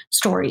Messenger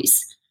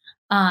stories.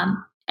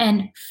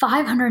 And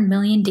 500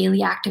 million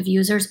daily active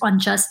users on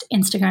just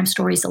Instagram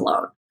stories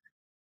alone.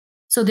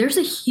 So there's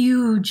a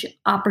huge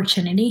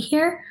opportunity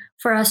here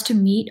for us to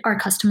meet our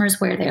customers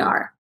where they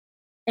are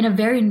in a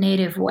very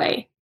native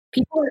way.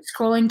 People are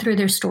scrolling through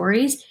their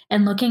stories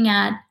and looking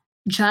at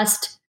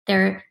just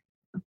their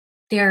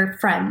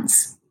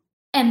friends.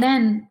 And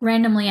then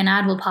randomly an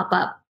ad will pop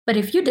up. But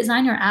if you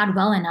design your ad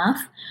well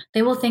enough,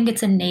 they will think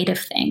it's a native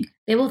thing.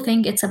 They will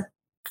think it's a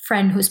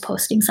friend who's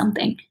posting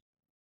something.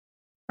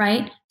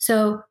 Right?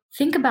 So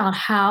think about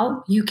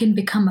how you can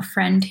become a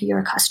friend to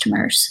your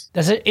customers.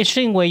 That's an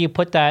interesting way you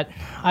put that.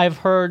 I've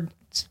heard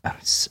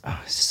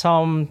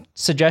some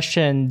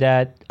suggestion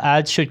that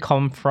ads should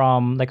come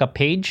from like a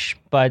page,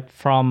 but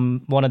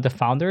from one of the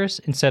founders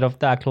instead of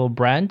the actual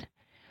brand.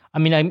 I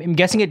mean, I'm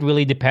guessing it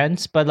really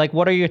depends, but like,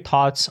 what are your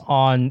thoughts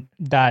on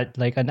that?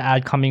 Like an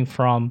ad coming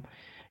from,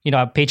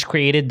 a page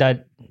created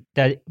that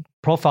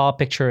profile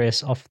picture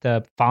is of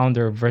the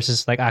founder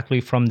versus like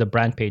actually from the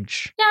brand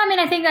page. Yeah, I mean,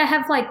 I think I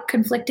have like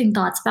conflicting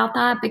thoughts about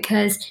that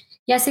because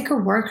yes, it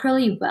could work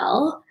really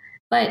well,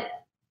 but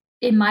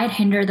it might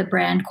hinder the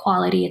brand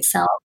quality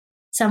itself.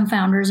 Some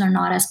founders are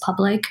not as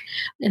public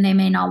and they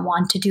may not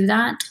want to do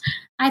that.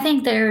 I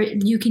think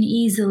you can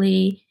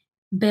easily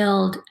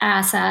build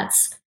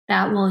assets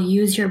that will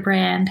use your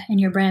brand and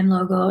your brand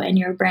logo and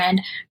your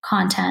brand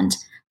content,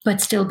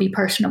 but still be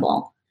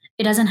personable.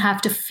 It doesn't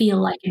have to feel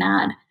like an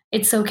ad.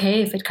 It's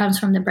okay if it comes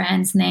from the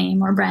brand's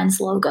name or brand's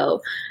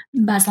logo,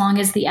 as long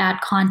as the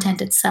ad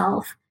content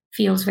itself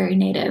feels very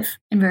native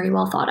and very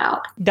well thought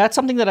out. That's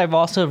something that I've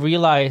also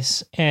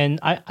realized. And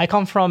I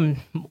come from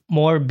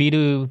more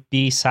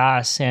B2B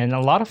SaaS, and a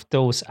lot of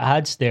those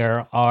ads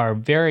there are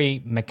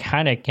very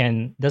mechanic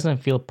and doesn't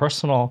feel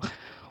personal.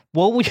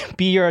 What would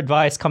be your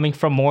advice coming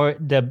from more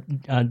the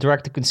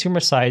direct to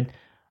consumer side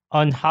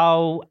on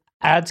how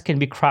ads can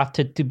be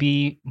crafted to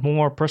be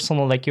more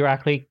personal, like you're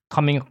actually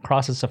coming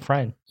across as a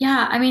friend?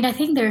 Yeah, I mean, I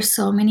think there's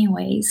so many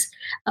ways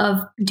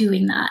of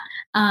doing that.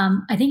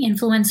 I think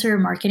influencer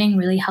marketing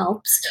really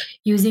helps.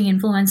 Using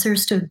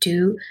influencers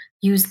to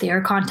use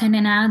their content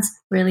in ads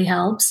really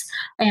helps,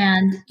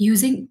 and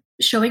using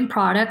showing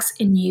products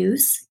in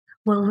use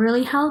will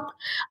really help.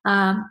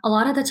 A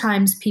lot of the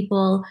times,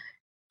 people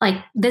like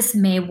this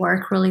may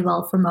work really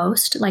well for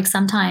most. Like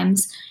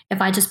sometimes,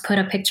 if I just put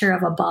a picture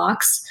of a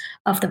box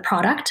of the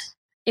product,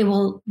 it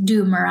will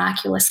do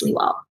miraculously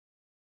well.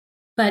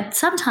 But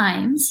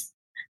sometimes,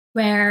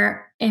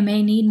 where it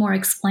may need more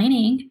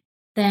explaining,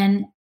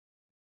 then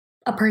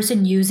a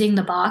person using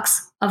the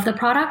box of the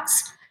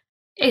products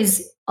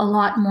is a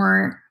lot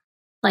more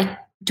like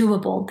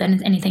doable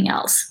than anything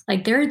else.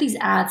 Like there are these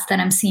ads that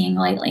I'm seeing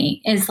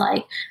lately is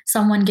like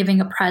someone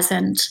giving a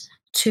present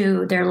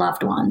to their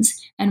loved ones.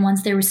 And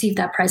once they receive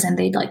that present,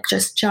 they'd like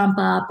just jump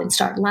up and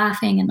start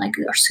laughing and like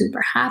are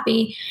super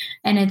happy.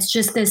 And it's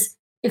just this,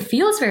 it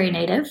feels very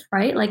native,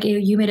 right? Like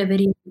you made a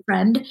video with a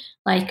friend,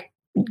 like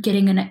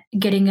getting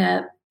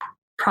a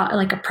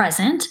like a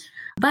present,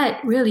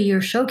 but really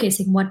you're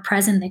showcasing what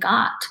present they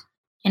got,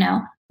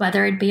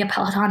 whether it be a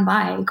Peloton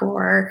bike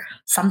or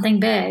something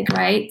big,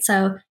 right?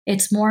 So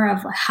it's more of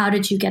how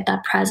did you get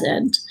that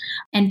present?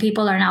 And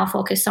people are now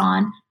focused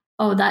on,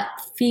 oh, that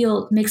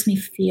feel makes me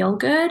feel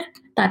good,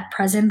 that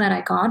present that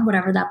I got,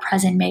 whatever that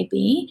present may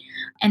be.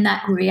 And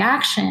that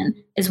reaction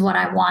is what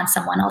I want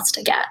someone else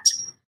to get.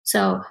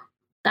 So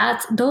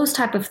that's those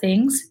type of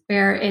things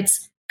where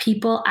it's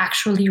people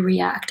actually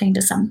reacting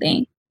to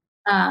something.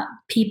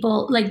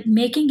 People like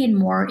making it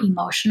more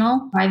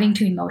emotional, driving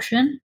to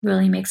emotion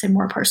really makes it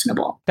more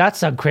personable.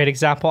 That's a great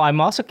example. I'm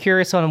also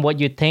curious on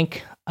what you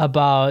think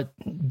about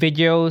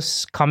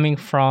videos coming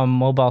from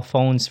mobile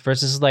phones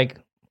versus like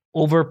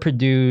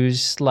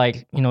overproduced,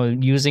 like,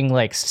 using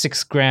like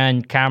 6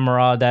 grand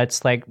camera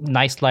that's like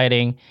nice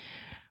lighting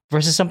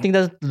versus something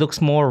that looks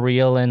more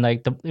real and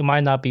like it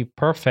might not be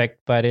perfect,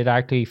 but it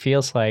actually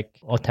feels like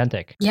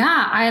authentic.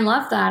 Yeah, I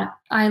love that.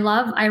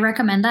 I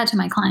recommend that to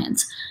my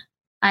clients.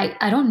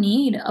 I don't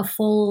need a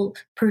full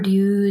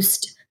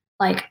produced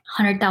like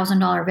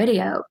 $100,000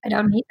 video. I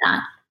don't need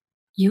that.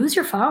 Use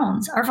your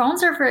phones. Our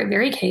phones are very,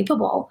 very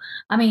capable.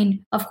 I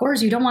mean, of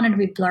course, you don't want it to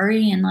be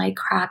blurry and like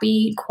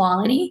crappy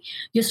quality.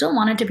 You still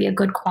want it to be a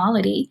good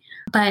quality,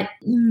 but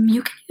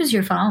you can use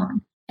your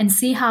phone and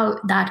see how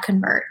that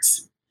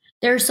converts.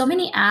 There are so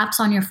many apps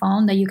on your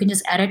phone that you can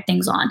just edit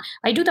things on.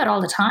 I do that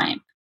all the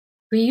time.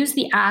 We use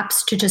the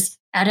apps to just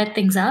edit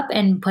things up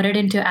and put it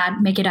into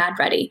make it ad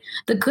ready.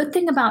 The good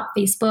thing about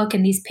Facebook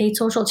and these paid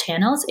social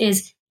channels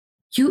is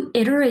you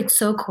iterate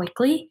so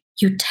quickly.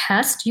 You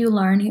test, you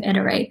learn, you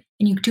iterate,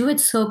 and you do it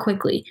so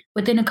quickly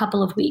within a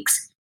couple of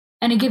weeks.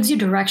 And it gives you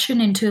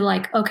direction into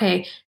like,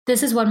 okay,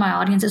 this is what my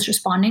audience is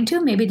responding to.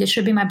 Maybe this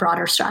should be my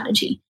broader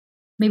strategy.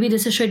 Maybe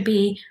this should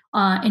be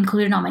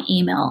included on my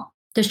email.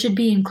 This should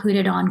be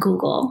included on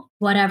Google,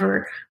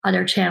 whatever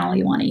other channel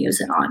you want to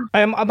use it on.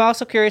 I'm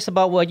also curious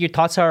about what your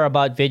thoughts are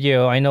about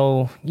video. I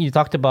know you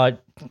talked about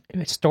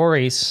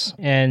stories,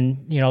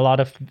 and a lot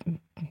of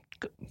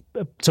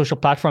social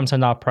platforms are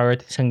now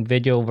prioritizing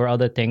video over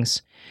other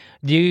things.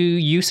 Do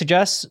you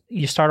suggest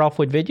you start off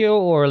with video,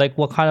 or like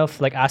what kind of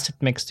like asset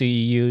mix do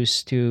you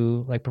use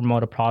to like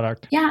promote a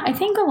product? Yeah, I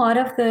think a lot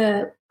of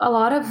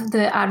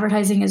the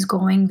advertising is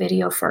going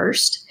video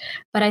first,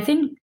 but I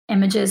think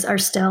images are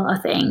still a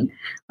thing.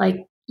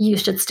 Like you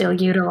should still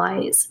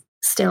utilize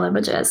still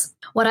images.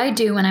 What I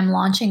do when I'm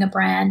launching a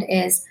brand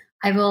is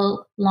I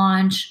will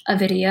launch a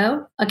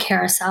video, a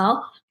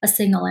carousel, a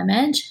single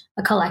image,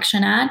 a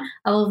collection ad.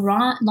 I will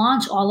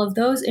launch all of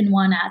those in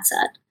one ad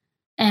set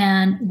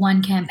and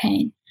one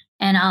campaign.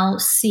 And I'll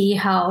see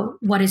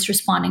what is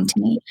responding to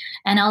me.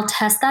 And I'll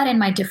test that in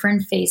my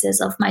different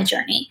phases of my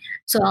journey.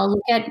 So I'll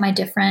look at my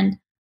different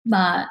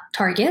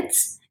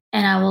targets,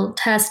 and I will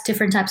test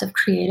different types of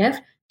creative,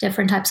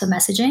 different types of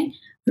messaging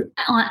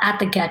at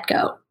the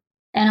get-go.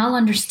 And I'll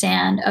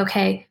understand,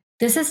 okay,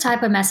 this is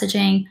type of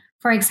messaging.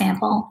 For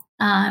example,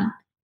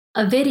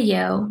 a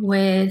video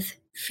with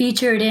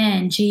featured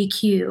in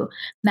GQ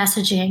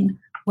messaging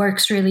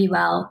works really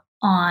well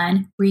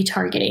on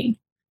retargeting.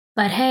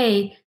 But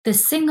hey, the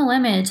single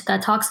image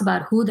that talks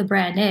about who the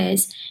brand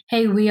is,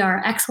 hey, we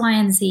are X, Y,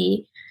 and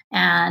Z,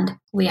 and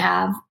we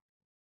have,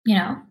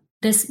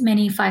 this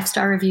many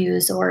 5-star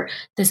reviews, or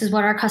this is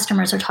what our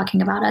customers are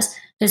talking about us.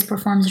 This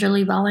performs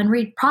really well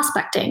in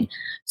prospecting.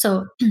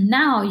 So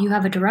now you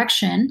have a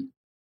direction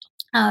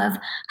of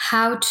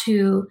how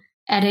to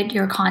edit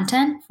your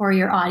content for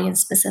your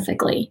audience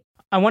specifically.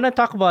 I want to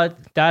talk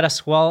about that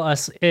as well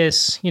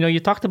as you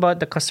talked about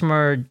the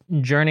customer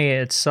journey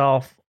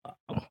itself.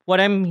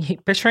 What I'm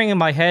picturing in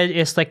my head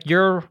is like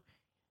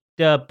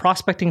the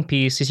prospecting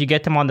piece is you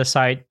get them on the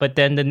site, but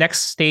then the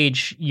next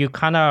stage, you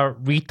kind of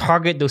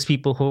retarget those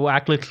people who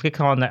actually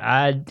click on the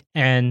ad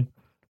and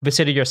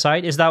visited your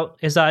site. Is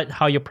that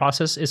how your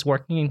process is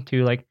working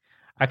to like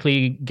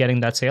actually getting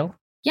that sale?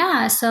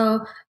 Yeah, so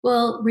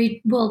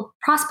we'll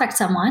prospect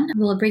someone,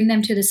 we'll bring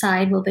them to the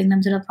site, we'll bring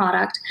them to the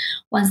product.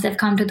 Once they've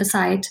come to the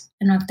site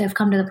and if they've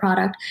come to the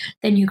product,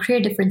 then you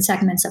create different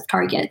segments of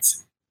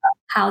targets,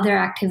 how their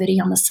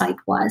activity on the site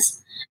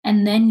was,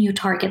 and then you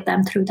target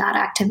them through that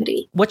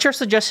activity. What's your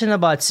suggestion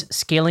about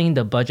scaling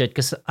the budget?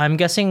 Because I'm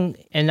guessing,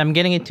 and I'm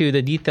getting into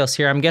the details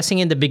here. I'm guessing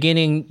in the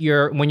beginning,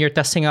 when you're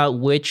testing out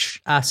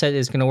which asset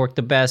is going to work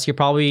the best, you're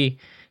probably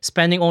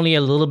spending only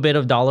a little bit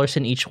of dollars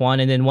in each one,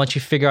 and then once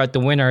you figure out the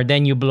winner,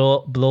 then you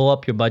blow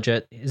up your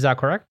budget. Is that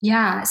correct?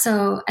 Yeah,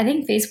 so I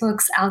think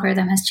Facebook's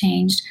algorithm has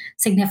changed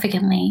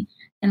significantly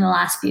in the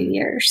last few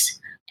years,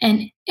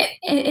 and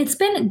it's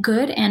been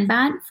good and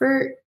bad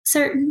for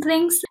certain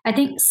things. I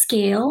think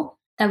scale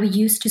that we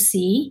used to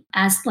see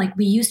as like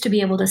we used to be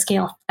able to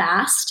scale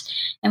fast,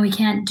 and we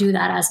can't do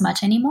that as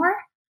much anymore.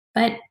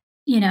 But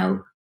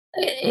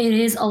it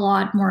is a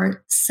lot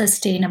more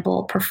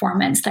sustainable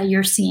performance that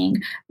you're seeing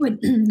with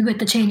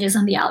the changes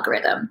in the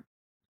algorithm.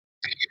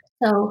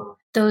 So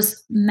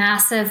those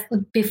massive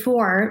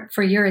before,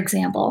 for your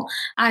example,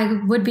 I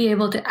would be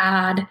able to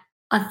add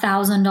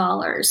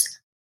 $1,000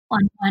 on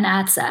one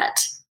ad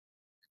set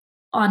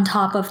on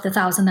top of the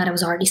 1,000 that I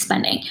was already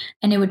spending,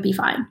 and it would be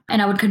fine.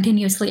 And I would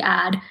continuously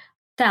add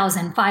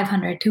 1,000,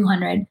 500,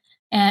 200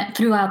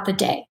 throughout the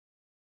day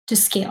to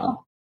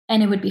scale,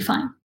 and it would be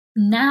fine.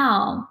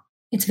 Now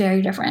it's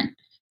very different.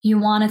 You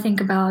want to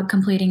think about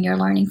completing your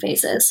learning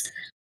phases.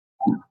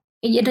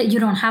 You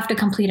don't have to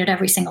complete it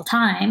every single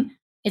time.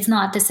 It's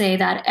not to say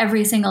that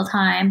every single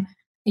time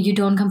you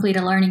don't complete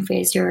a learning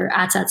phase, your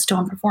ad sets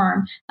don't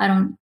perform. I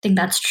don't think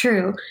that's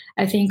true.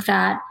 I think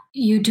that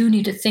you do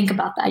need to think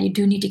about that. You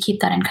do need to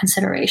keep that in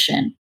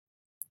consideration.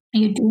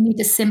 You do need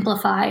to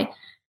simplify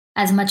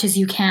as much as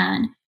you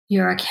can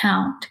your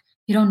account.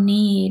 You don't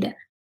need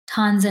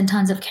tons and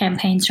tons of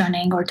campaigns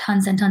running or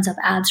tons and tons of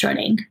ads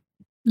running.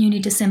 You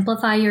need to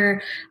simplify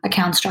your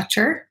account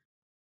structure,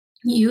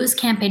 use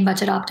campaign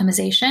budget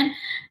optimization,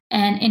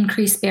 and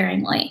increase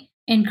sparingly.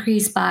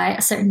 Increase by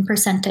a certain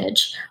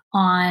percentage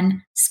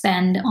on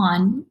spend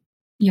on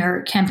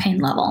your campaign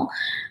level.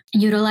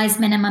 Utilize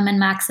minimum and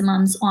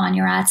maximums on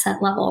your ad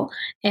set level.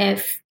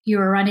 If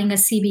you're running a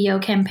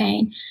CBO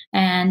campaign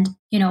and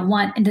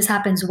and this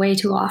happens way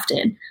too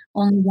often,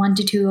 only 1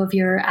 to 2 of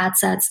your ad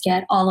sets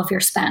get all of your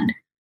spend,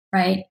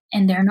 right?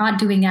 And they're not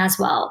doing as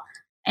well.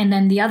 And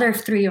then the other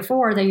 3 or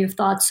 4 that you've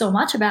thought so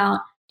much about,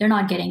 they're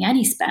not getting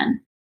any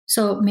spend.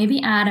 So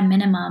maybe add a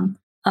minimum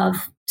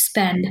of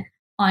spend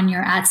on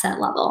your ad set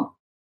level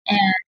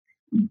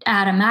and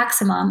add a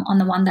maximum on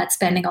the one that's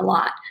spending a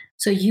lot.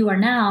 So you are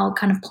now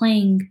kind of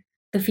playing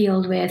the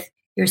field with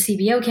your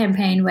CBO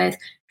campaign with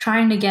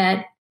trying to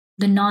get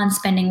the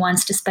non-spending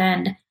ones to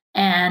spend,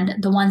 and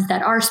the ones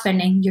that are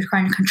spending, you're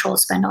trying to control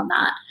spend on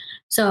that.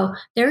 So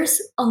there's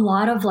a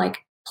lot of like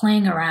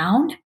playing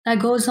around that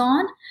goes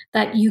on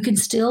that you can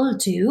still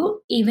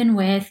do even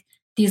with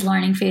these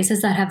learning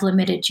phases that have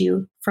limited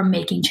you from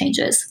making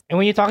changes. And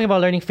when you're talking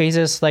about learning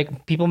phases,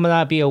 like people may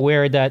not be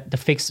aware that the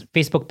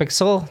Facebook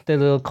pixel, the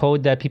little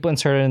code that people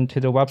insert into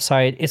the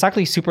website, it's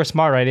actually super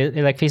smart, right?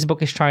 Like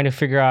Facebook is trying to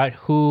figure out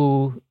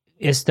who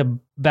is the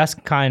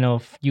best kind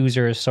of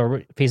users,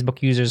 or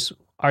Facebook users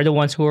are the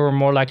ones who are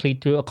more likely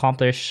to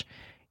accomplish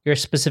your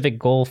specific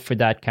goal for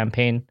that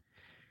campaign.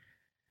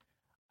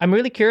 I'm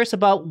really curious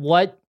about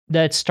what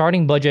that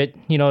starting budget,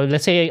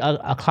 let's say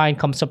a client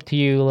comes up to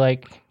you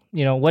like,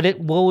 what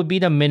would be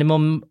the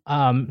minimum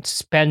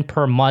spend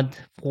per month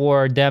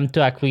for them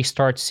to actually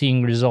start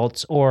seeing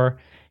results? Or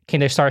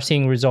can they start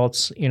seeing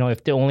results,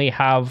 if they only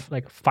have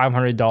like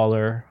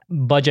 $500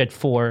 budget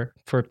for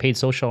paid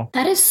social?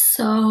 That is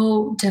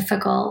so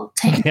difficult.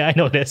 Yeah, I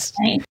know this.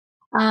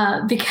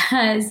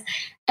 Because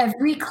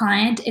every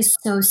client is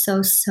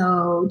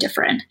so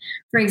different.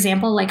 For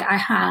example, like I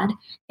had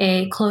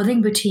a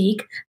clothing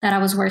boutique that I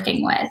was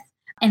working with,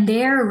 and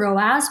their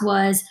ROAS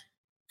was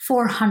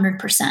 400%,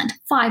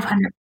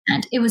 500%.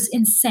 It was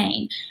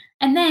insane.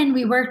 And then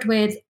we worked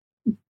with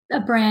a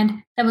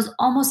brand that was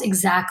almost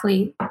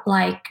exactly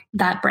like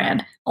that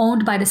brand,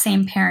 owned by the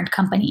same parent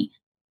company.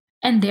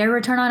 And their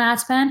return on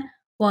ad spend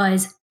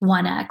was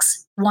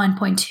 1x,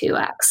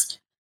 1.2x.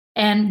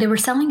 And they were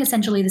selling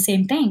essentially the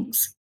same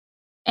things.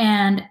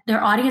 And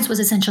their audience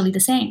was essentially the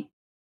same.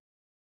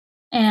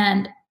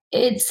 And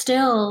it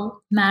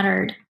still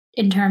mattered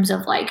in terms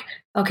of like,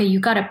 okay, you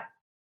got to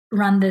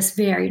run this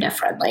very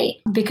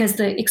differently because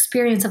the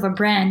experience of a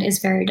brand is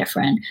very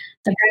different.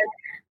 The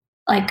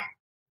brand, like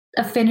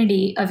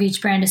affinity of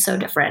each brand is so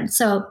different.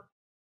 So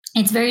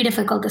it's very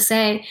difficult to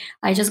say.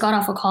 I just got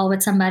off a call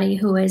with somebody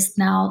who is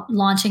now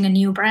launching a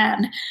new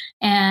brand,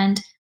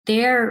 and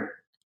their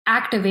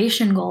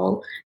activation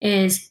goal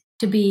is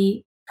to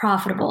be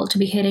profitable to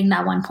be hitting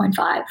that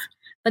 1.5.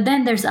 But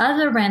then there's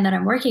other brand that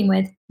I'm working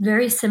with,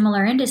 very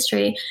similar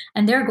industry,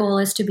 and their goal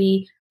is to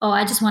be, oh,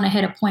 I just want to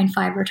hit a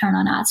 0.5 return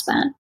on ad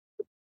spend,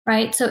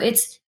 right? So it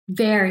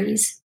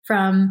varies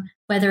from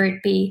whether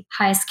it be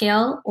high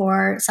scale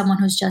or someone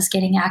who's just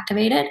getting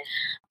activated.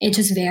 It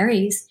just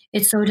varies.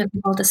 It's so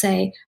difficult to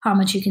say how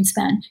much you can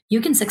spend.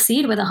 You can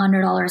succeed with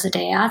 $100 a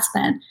day ad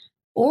spend,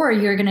 or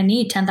you're going to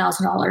need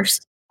 $10,000,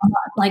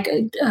 like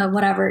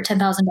whatever, $10,000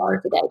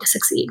 a day to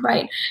succeed,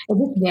 right? It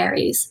just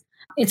varies.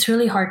 It's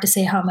really hard to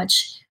say how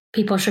much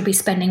people should be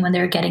spending when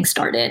they're getting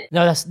started.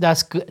 No,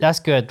 that's good. That's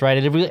good,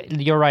 right?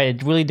 You're right.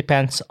 It really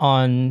depends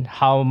on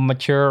how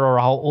mature or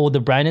how old the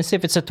brand is.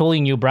 If it's a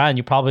totally new brand,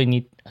 you probably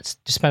need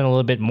to spend a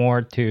little bit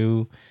more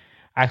to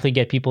actually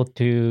get people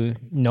to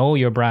know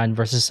your brand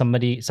versus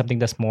something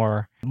that's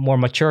more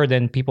mature,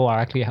 than people are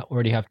actually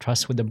already have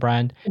trust with the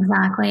brand.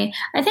 Exactly.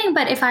 I think,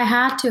 but if I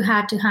had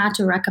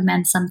to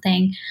recommend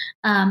something,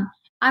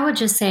 I would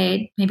just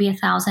say maybe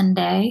 1,000 a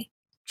day.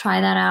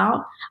 Try that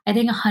out. I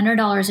think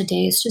 $100 a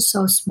day is just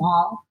so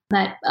small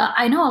that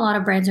I know a lot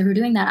of brands who are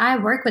doing that. I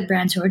work with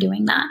brands who are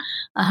doing that,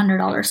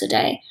 $100 a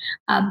day.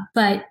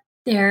 But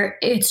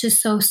it's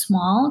just so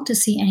small to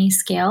see any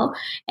scale.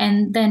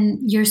 And then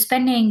you're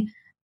spending,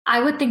 I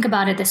would think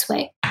about it this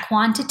way: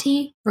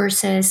 quality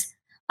versus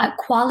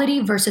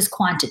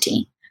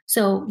quantity.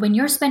 So when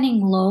you're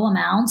spending low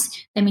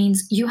amounts, that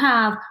means you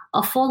have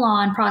a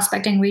full-on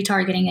prospecting,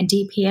 retargeting, and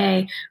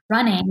DPA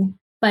running.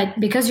 But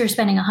because you're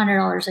spending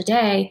 $100 a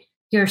day,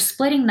 you're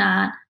splitting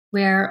that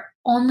where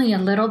only a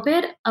little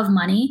bit of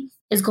money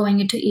is going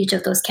into each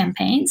of those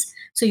campaigns.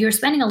 So you're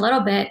spending a little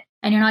bit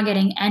and you're not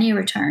getting any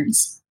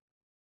returns.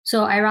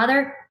 So I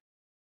rather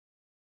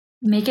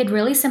make it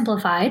really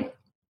simplified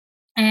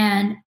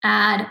and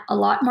add a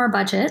lot more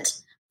budget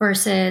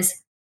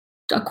versus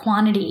a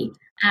quantity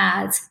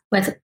ads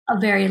with a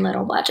very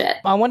little budget.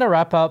 I want to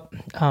wrap up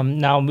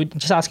now. We're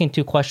just asking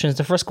 2 questions.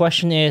 The first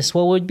question is,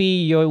 what would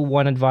be your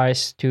one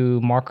advice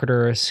to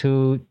marketers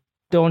who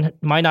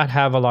might not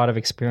have a lot of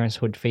experience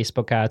with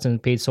Facebook ads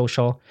and paid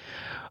social?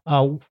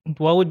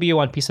 What would be your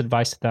one piece of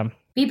advice to them?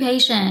 Be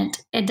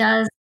patient. It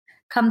does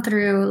come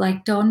through.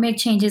 Like, don't make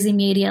changes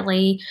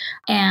immediately,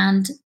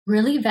 and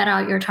really vet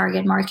out your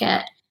target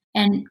market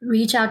and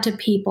reach out to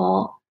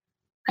people.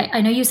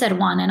 I know you said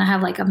one and I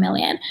have like a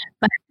million,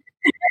 but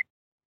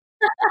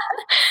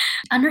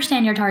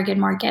understand your target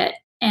market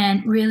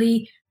and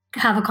really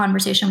have a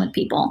conversation with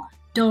people.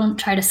 Don't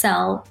try to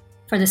sell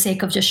for the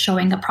sake of just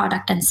showing a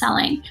product and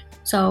selling.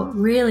 So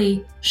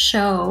really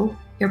show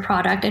your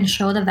product and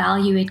show the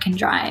value it can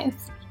drive,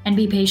 and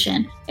be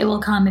patient. It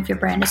will come if your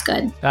brand is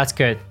good. That's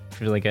good.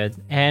 Really good.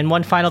 And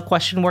one final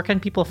question: where can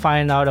people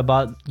find out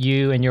about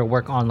you and your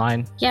work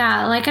online?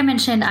 Yeah, like I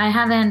mentioned, I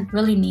haven't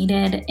really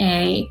needed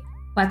a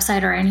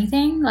website or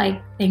anything, like,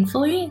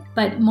 thankfully,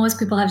 but most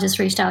people have just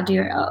reached out to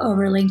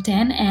over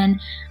LinkedIn, and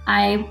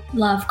I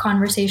love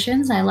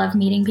conversations. I love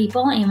meeting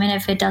people, even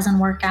if it doesn't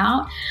work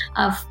out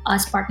of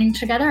us partnering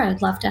together.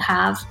 I'd love to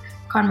have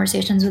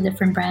conversations with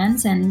different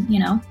brands and,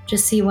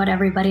 just see what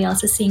everybody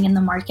else is seeing in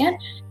the market.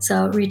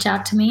 So reach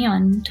out to me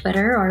on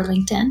Twitter or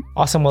LinkedIn.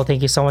 Awesome. Well,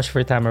 thank you so much for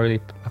your time. I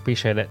really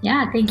appreciate it.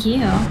 Yeah, thank you.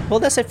 Well,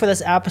 that's it for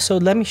this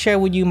episode. Let me share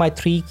with you my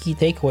 3 key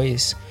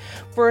takeaways.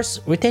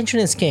 First, retention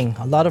is king.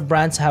 A lot of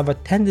brands have a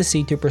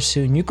tendency to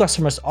pursue new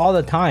customers all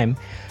the time.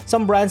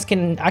 Some brands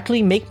can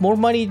actually make more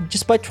money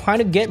just by trying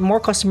to get more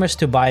customers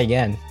to buy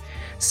again.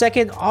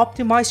 Second,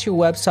 optimize your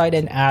website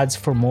and ads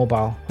for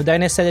mobile.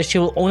 Hudaina said that she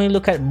will only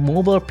look at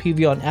mobile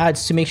preview on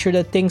ads to make sure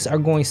that things are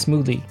going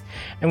smoothly.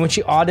 And when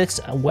she audits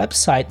a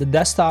website, the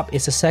desktop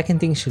is the second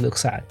thing she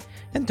looks at.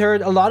 And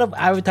third, a lot of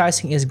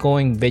advertising is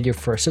going video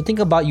first. So think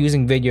about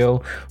using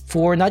video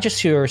for not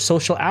just your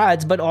social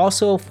ads, but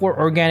also for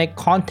organic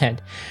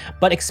content.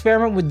 But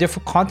experiment with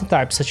different content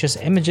types such as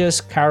images,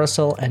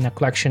 carousel, and a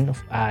collection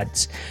of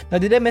ads. Now,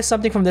 did I miss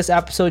something from this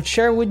episode?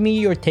 Share with me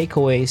your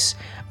takeaways.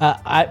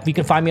 You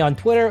can find me on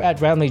Twitter at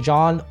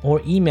RamleyJohn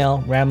or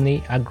email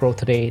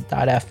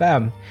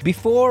ramley@growtoday.fm.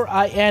 Before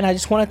I end, I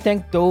just want to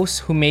thank those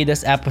who made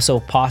this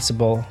episode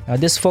possible.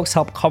 These folks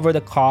help cover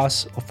the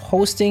cost of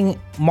hosting,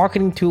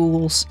 marketing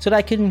tools, so that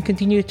I can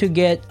continue to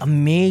get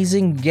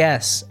amazing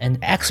guests and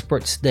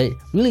experts that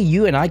really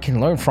you and I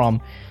can learn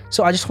from.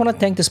 So I just want to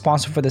thank the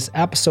sponsor for this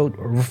episode,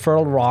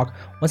 Referral Rock.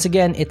 Once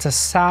again, it's a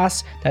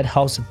SaaS that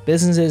helps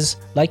businesses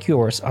like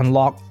yours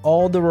unlock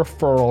all the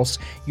referrals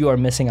you are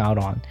missing out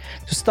on.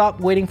 So stop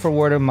waiting for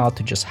word of mouth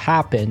to just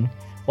happen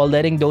while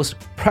letting those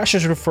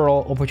precious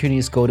referral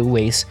opportunities go to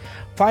waste.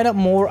 Find out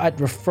more at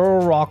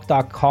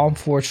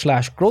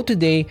referralrock.com/grow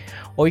today,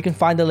 or you can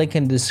find the link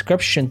in the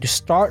description to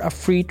start a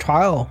free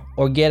trial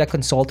or get a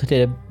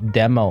consultative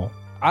demo.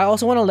 I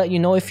also want to let you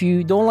know, if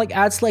you don't like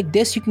ads like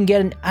this, you can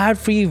get an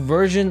ad-free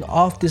version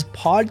of this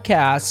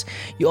podcast.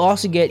 You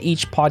also get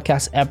each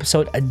podcast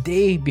episode a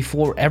day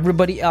before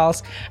everybody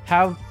else,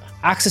 have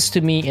access to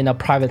me in a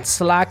private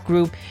Slack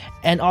group,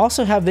 and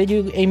also have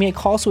video AMA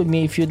calls with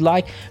me if you'd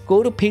like.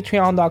 Go to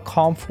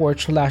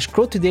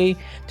patreon.com/grow today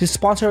to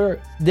sponsor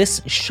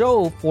this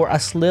show for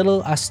as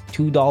little as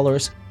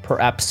 $2 per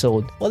per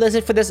episode. Well, that's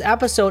it for this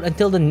episode.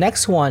 Until the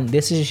next one,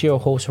 this is your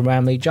host,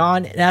 Ramley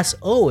John. And as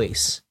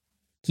always,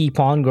 keep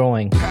on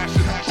growing.